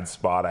bad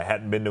spot. I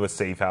hadn't been to a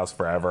safe house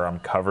forever. I'm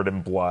covered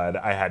in blood.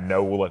 I had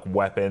no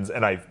weapons,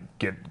 and I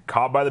get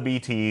caught by the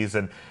BTs.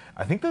 And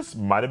I think this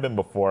might have been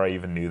before I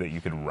even knew that you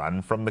could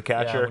run from the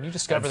catcher. Yeah, when you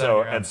discover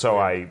that, so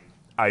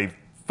I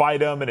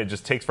fight him, and it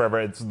just takes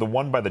forever. It's the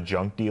one by the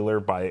junk dealer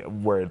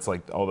where it's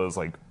all those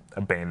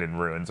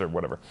abandoned ruins or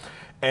whatever,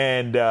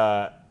 and.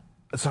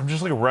 So I'm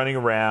just running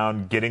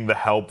around, getting the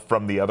help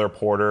from the other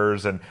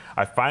porters, and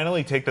I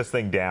finally take this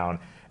thing down.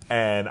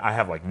 And I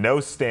have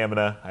no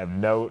stamina. I have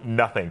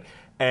nothing.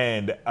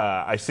 And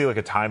I see a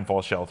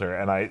timefall shelter,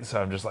 and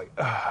I'm just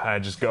I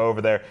just go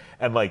over there,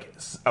 and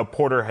a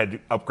porter had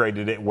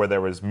upgraded it where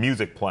there was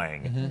music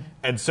playing,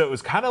 and so it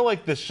was kind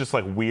of this just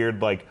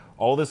weird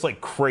all this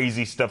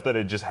crazy stuff that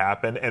had just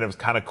happened, and it was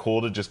kind of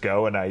cool to just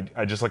go, and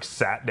I just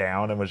sat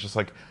down and was just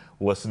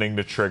listening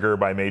to Trigger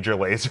by Major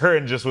Lazer,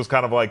 and just was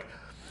kind of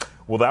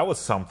well, that was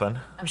something.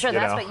 I'm sure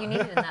that's what you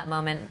needed in that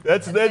moment.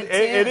 It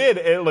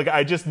did.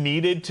 I just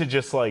needed to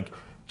just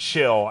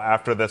chill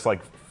after this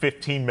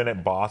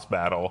 15-minute boss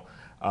battle.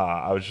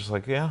 I was just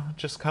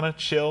just kind of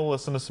chill,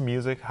 listen to some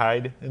music,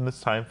 hide in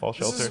this timefall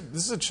shelter.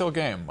 This is a chill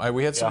game.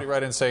 We had somebody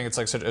write in saying it's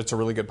it's a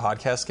really good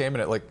podcast game,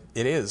 and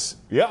it is.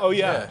 Yeah. Oh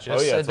yeah.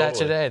 Just said that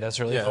today. That's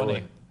really funny.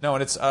 Totally. No,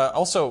 and it's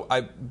also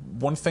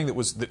one thing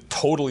that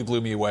totally blew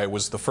me away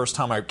was the first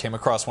time I came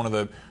across one of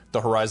the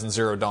Horizon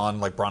Zero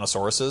Dawn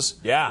Brontosauruses.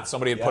 Yeah, that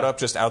somebody had put up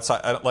just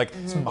outside.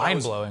 It's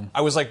mind blowing.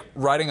 I was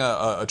riding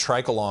a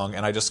trike along,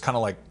 and I just kind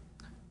of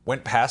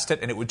went past it,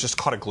 and it just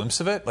caught a glimpse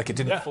of it. It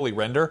didn't fully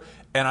render,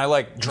 and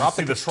I dropped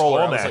the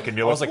controller. And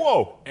you're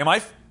whoa!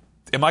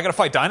 am I going to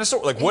fight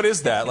dinosaur? Like, what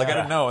is that? Like, I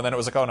didn't know. And then it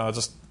was like, oh, no, it's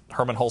just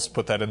Herman Hulst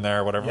put that in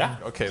there or whatever. Yeah.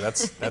 Okay,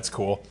 that's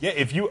cool. Yeah,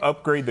 if you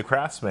upgrade the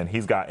Craftsman,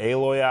 he's got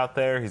Aloy out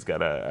there. He's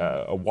got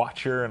a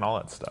Watcher and all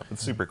that stuff.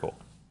 It's super cool.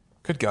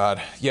 Good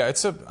God. Yeah,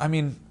 it's a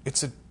Kojima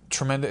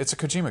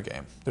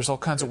game. There's all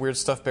kinds of weird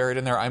stuff buried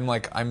in there.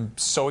 I'm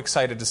so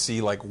excited to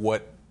see like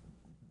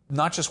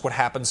not just what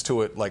happens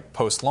to it like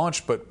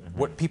post-launch, but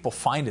what people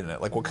find in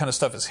it, like what kind of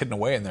stuff is hidden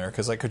away in there.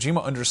 Because like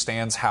Kojima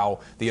understands how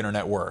the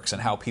internet works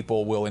and how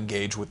people will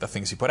engage with the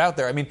things he put out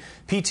there. I mean,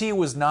 PT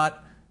was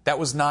not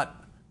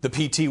the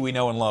PT we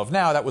know and love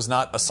now. That was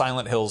not a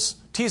Silent Hills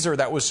teaser.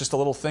 That was just a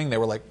little thing. They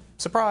were like,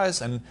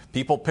 surprise, and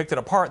people picked it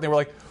apart and they were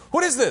like,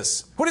 what is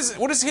this? What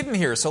is hidden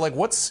here? So like,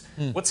 what's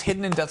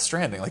hidden in Death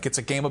Stranding? Like, it's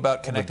a game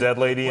about The connecting dead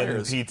lady in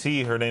players.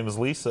 PT, her name is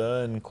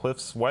Lisa, and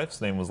Cliff's wife's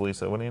name was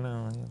Lisa. What do you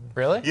know?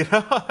 Really?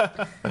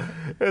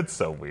 It's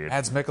so weird.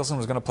 Mads Mikkelsen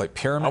was going to play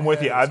Pyramid I'm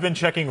with you. Head. I've been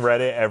checking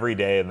Reddit every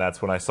day, and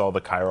that's when I saw the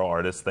chiral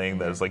artist thing.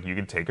 That is like you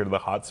can take her to the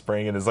hot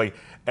spring, and it's like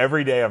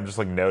every day I'm just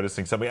like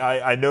noticing something.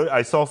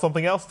 I saw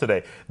something else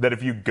today that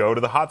if you go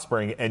to the hot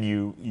spring and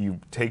you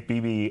take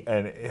BB,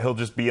 and he'll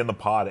just be in the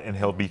pod and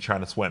he'll be trying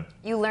to swim.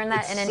 You learn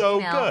that It's in an so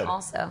email good.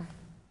 also.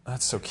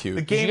 That's so cute.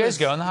 The Did game you guys is-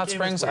 go in the hot game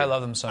is springs? weird. I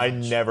love them so I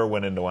much. never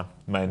went into one.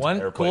 My entire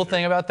One cool playthrough.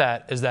 thing about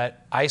that is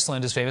that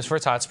Iceland is famous for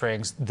its hot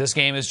springs. This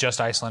game is just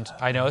Iceland.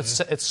 I know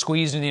it's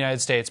squeezed in the United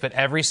States, but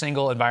every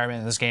single environment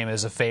in this game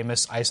is a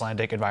famous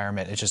Icelandic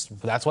environment. It's just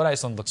that's what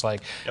Iceland looks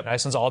like. And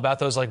Iceland's all about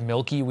those like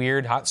milky,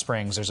 weird hot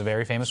springs. There's a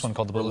very famous one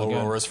called the Blue Where Lagoon.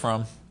 Low-Roar is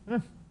from.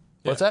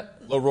 What's that?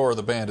 Low-Roar,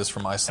 the band, is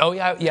from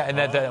Iceland. Oh yeah, and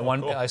that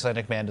one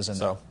Icelandic band is in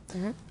there.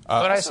 So,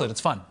 But Iceland,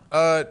 it's fun.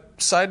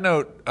 side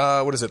note,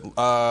 what is it?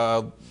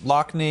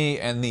 Lochne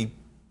and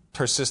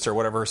her sister,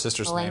 whatever her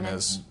sister's name Malignant.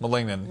 is,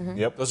 Malignant.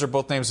 Yep. Those are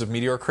both names of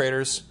meteor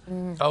craters.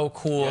 Oh,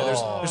 cool.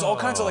 There's all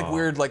kinds of like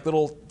weird, like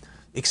little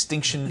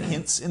extinction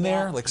hints in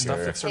there, like stuff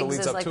that sort of Higgs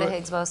leads is up like to the it.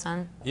 Higgs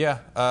boson. Yeah.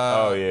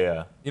 Oh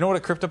yeah. You know what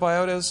a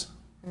cryptobiote is?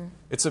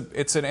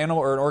 It's an animal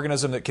or an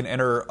organism that can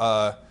enter.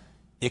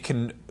 It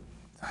can.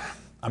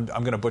 I'm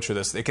going to butcher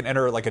this. It can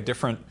enter like a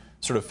different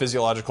sort of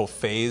physiological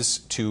phase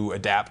to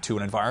adapt to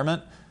an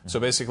environment. So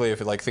basically, if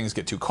things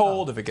get too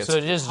cold, if it gets So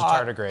it is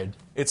hot, a tardigrade.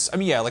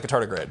 Like a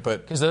tardigrade,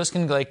 but Because those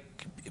can like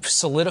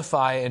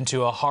solidify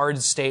into a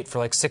hard state for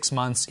like 6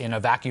 months in a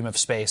vacuum of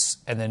space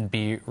and then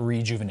be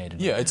rejuvenated.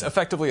 yeah, it's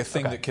effectively a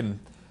thing Okay. that can,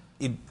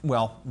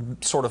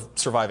 sort of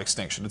survive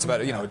extinction. It's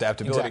about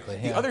adaptability. Exactly,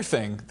 The yeah. other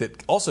thing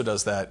that also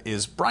does that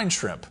is brine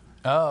shrimp,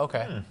 Oh,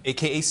 okay.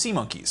 aka sea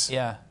monkeys.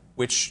 Yeah.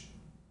 Which,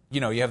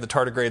 you have the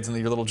tardigrades in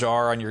your little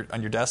jar on your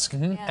desk.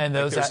 And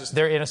those there's this-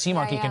 they're in a sea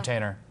monkey yeah.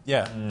 container.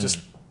 Yeah, just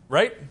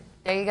right.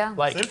 There you go.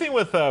 Like Same thing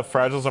with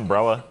Fragile's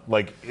umbrella.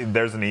 Like,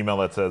 there's an email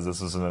that says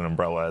this isn't an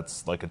umbrella.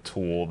 It's like a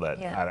tool that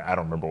Yeah. I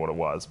don't remember what it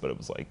was, but it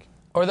was like.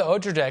 or the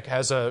Odra deck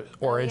has a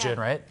origin,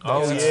 yeah. right?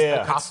 Oh, It's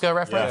yeah. a Kafka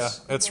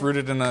reference. Yeah, it's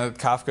rooted in a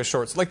Kafka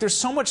shorts. Like, there's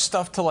so much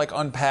stuff to like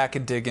unpack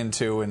and dig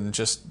into, and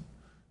just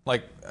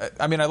like,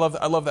 I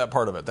love that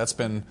part of it. That's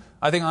been,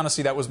 I think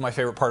honestly, that was my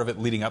favorite part of it.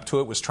 Leading up to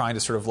it was trying to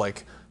sort of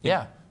like,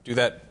 do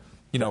that,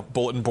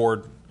 bulletin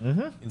board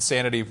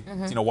insanity,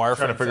 wireframe.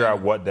 Trying to figure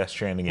out what Death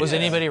Stranding is. Was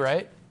anybody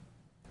right?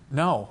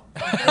 No.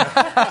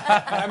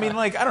 I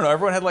don't know.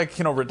 Everyone had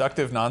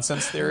reductive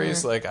nonsense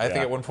theories. Like, I think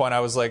Yeah. at one point I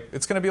was like,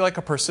 it's going to be like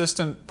a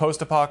persistent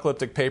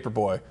post-apocalyptic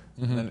paperboy.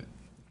 And then,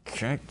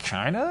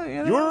 China?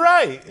 You were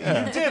right.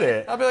 You did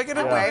it. I'll be like,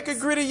 it'll be like a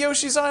gritty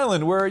Yoshi's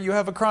Island where you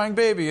have a crying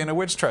baby and a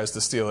witch tries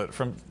to steal it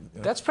from.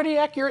 That's pretty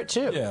accurate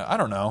too. Yeah, I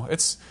don't know.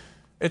 It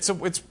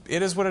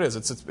is what it is.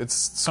 It's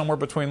somewhere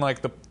between like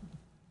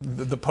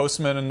the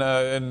Postman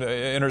and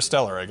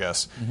Interstellar, I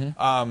guess.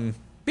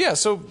 Yeah.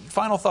 So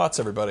final thoughts,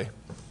 everybody.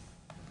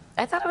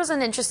 I thought it was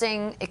an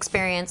interesting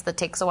experience that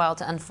takes a while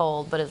to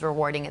unfold, but is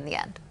rewarding in the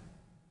end.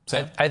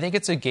 I think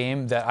it's a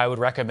game that I would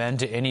recommend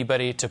to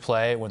anybody to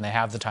play when they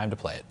have the time to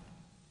play it.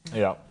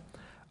 Yeah.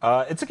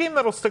 It's a game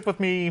that'll stick with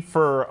me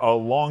for a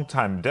long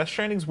time. Death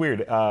Stranding's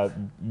weird.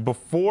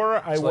 Before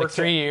I Like worked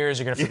 3 years,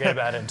 you're going to forget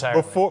about it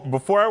entirely.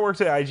 Before I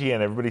worked at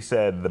IGN, everybody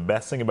said the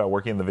best thing about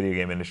working in the video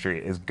game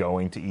industry is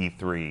going to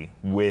E3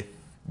 with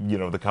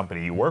the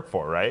company you work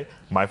for, right?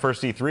 My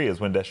first E3 is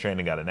when Death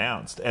Stranding got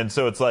announced. And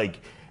so it's like,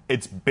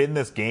 it's been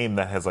this game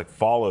that has like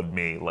followed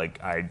me. Like,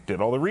 I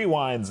did all the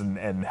rewinds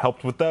and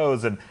helped with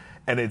those, and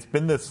it's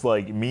been this,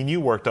 like, me and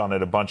you worked on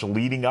it a bunch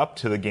leading up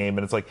to the game,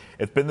 and it's like,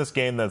 it's been this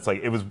game that's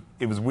like, it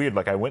was weird.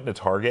 Like, I went to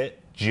Target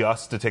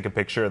just to take a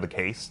picture of the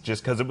case,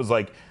 just because it was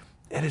like,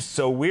 it is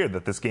so weird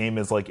that this game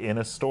is like in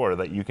a store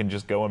that you can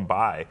just go and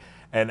buy.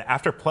 And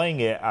after playing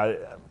it, I'm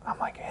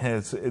like,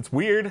 it's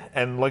weird.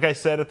 And like I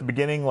said at the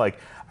beginning, like,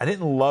 I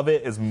didn't love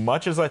it as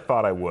much as I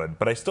thought I would,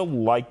 but I still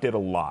liked it a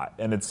lot.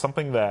 And it's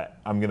something that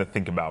I'm going to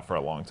think about for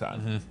a long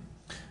time.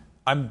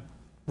 I'm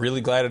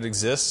really glad it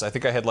exists. I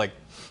think I had like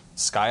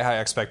sky high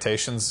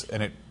expectations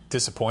and it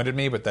disappointed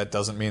me, but that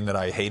doesn't mean that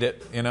I hate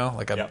it.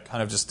 Like, I'm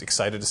kind of just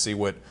excited to see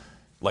what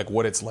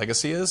its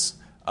legacy is.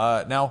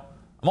 Now,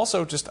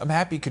 I'm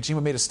happy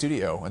Kojima made a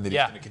studio and that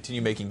he's going to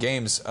continue making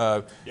games.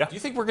 Do you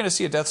think we're going to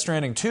see a Death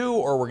Stranding 2,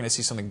 or we're going to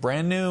see something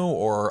brand new,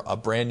 or a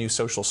brand new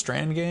Social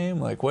Strand game?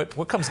 Like,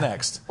 what comes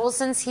next? Well,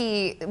 since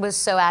he was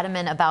so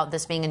adamant about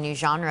this being a new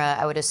genre,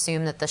 I would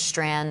assume that the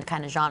Strand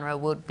kind of genre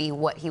would be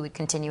what he would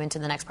continue into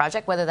the next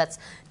project, whether that's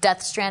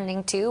Death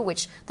Stranding 2,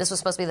 which this was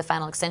supposed to be the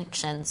final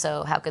extension,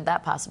 so how could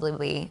that possibly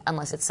be,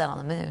 unless it's set on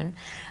the moon,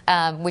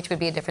 which would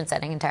be a different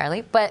setting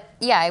entirely. But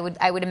yeah,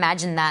 I would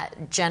imagine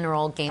that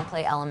general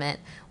gameplay element,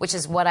 which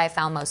is what I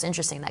found most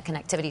interesting, that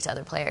connectivity to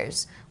other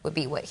players, would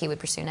be what he would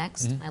pursue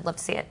next. I'd love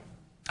to see it.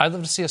 I'd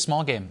love to see a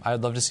small game.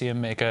 I'd love to see him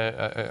make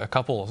a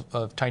couple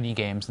of tiny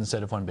games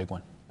instead of one big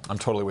one. I'm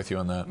totally with you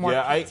on that. More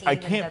I PT than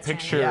can't Death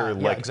picture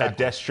Stranding. a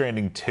Death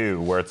Stranding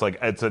 2 where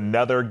it's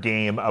another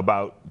game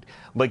about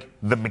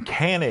the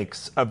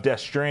mechanics of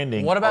Death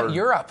Stranding. What about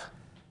Europe?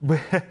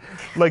 The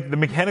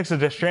mechanics of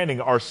Death Stranding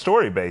are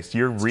story based.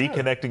 You're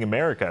reconnecting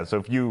America. So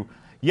if you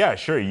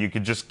you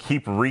could just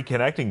keep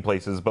reconnecting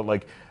places,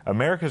 but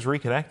America's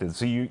reconnected.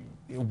 So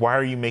why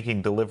are you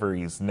making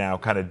deliveries now?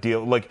 Kind of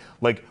deal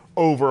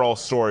overall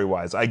story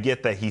wise. I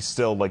get that he's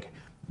still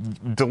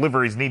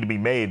deliveries need to be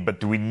made, but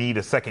do we need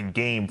a second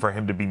game for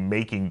him to be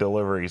making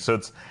deliveries? So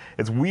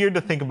it's weird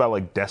to think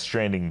about Death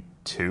Stranding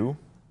 2,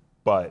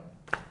 but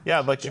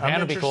yeah, Japan I'm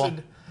would be interested.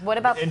 cool. What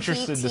about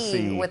interested PT to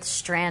see. with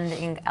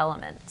stranding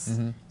elements?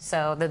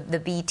 So the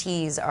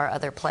BTs are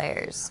other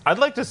players. I'd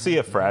like to see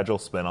a Fragile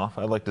spinoff.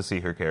 I'd like to see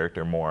her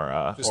character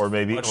more, or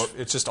maybe,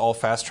 It's just all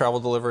fast travel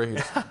delivery.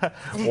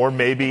 or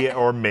maybe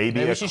Maybe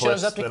a she Cliff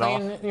shows up to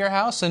spinoff. clean your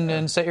house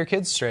and set your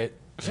kids straight.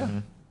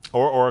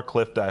 Or a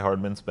Cliff Die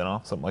Hardman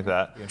spinoff, something like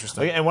that.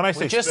 Interesting. And when I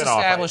say We just spinoff,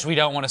 established we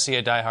don't want to see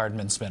a Die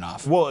Hardman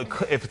spinoff. well,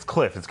 if it's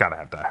Cliff, it's got to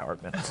have Die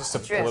Hardman. Just a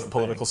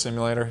political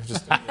simulator.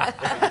 Just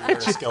a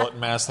skeleton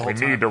mask the whole We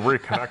time. need to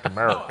reconnect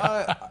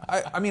America.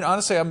 I mean,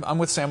 honestly, I'm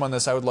with Sam on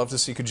this. I would love to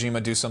see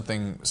Kojima do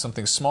something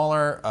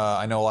smaller.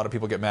 I know a lot of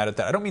people get mad at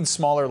that. I don't mean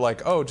smaller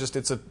like,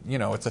 it's a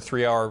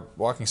 3-hour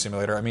walking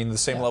simulator. I mean the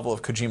same level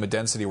of Kojima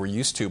density we're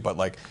used to, but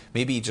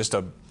maybe just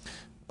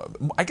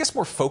I guess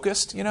more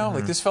focused,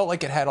 this felt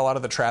like it had a lot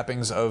of the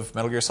trappings of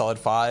Metal Gear Solid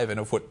 5 and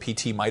of what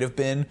PT might have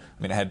been.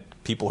 I mean, it had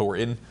people who were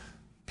in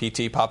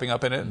PT popping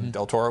up in it, and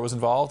Del Toro was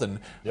involved, and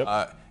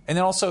then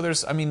also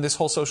there's, this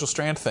whole Social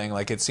Strand thing.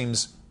 It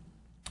seems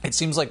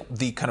like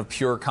the kind of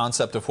pure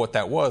concept of what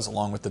that was,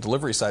 along with the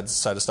delivery side of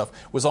stuff,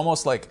 was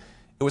almost like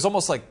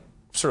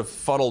sort of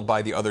fuddled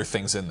by the other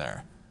things in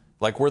there.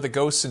 Were the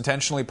ghosts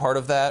intentionally part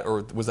of that,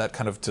 or was that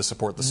kind of to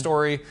support the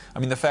story? I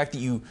mean, the fact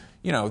that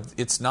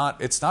it's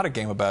not a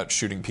game about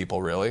shooting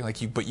people really,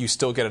 but you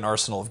still get an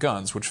arsenal of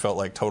guns, which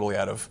felt totally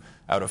out of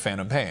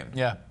Phantom Pain.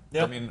 Yeah.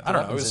 I mean, I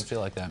don't know. It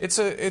feel like that. It's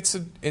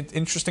an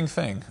interesting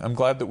thing. I'm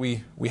glad that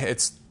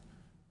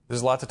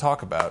there's a lot to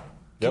talk about.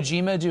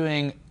 Kojima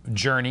doing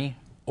Journey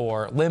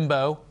or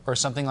Limbo or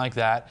something like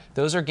that,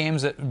 those are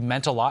games that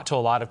meant a lot to a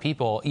lot of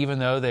people, even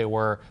though they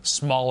were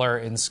smaller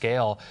in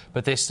scale,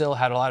 but they still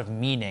had a lot of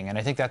meaning, and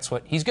I think that's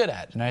what he's good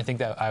at, and I think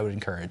that I would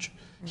encourage.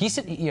 He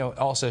said,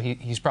 also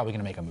he's probably going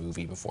to make a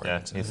movie before.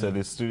 Yeah, he said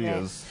his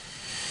studio's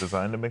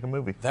designed to make a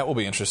movie. That will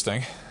be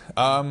interesting.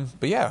 But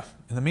yeah,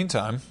 in the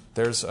meantime,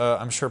 there's,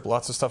 I'm sure,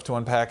 lots of stuff to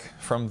unpack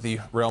from the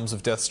realms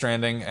of Death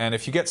Stranding. And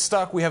if you get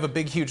stuck, we have a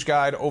big, huge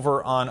guide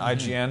over on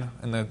IGN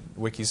in the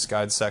Wiki's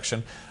guide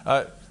section.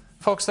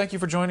 Folks, thank you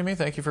for joining me.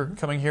 Thank you for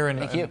coming here. And,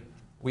 Thank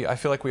you. I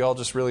feel like we all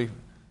just really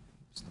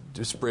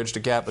bridged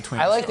a gap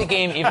between. I like the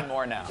game even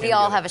more now. We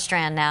all have a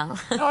strand now.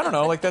 No, I don't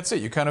know. That's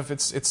it. You kind of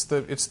it's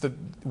the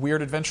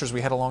weird adventures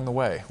we had along the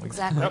way.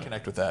 Exactly.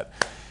 Connect with that.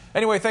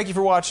 Anyway, thank you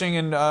for watching,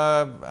 and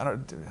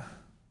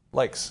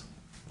likes,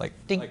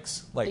 Ding.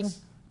 likes. Ding,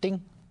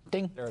 ding,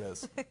 ding. There it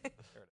is.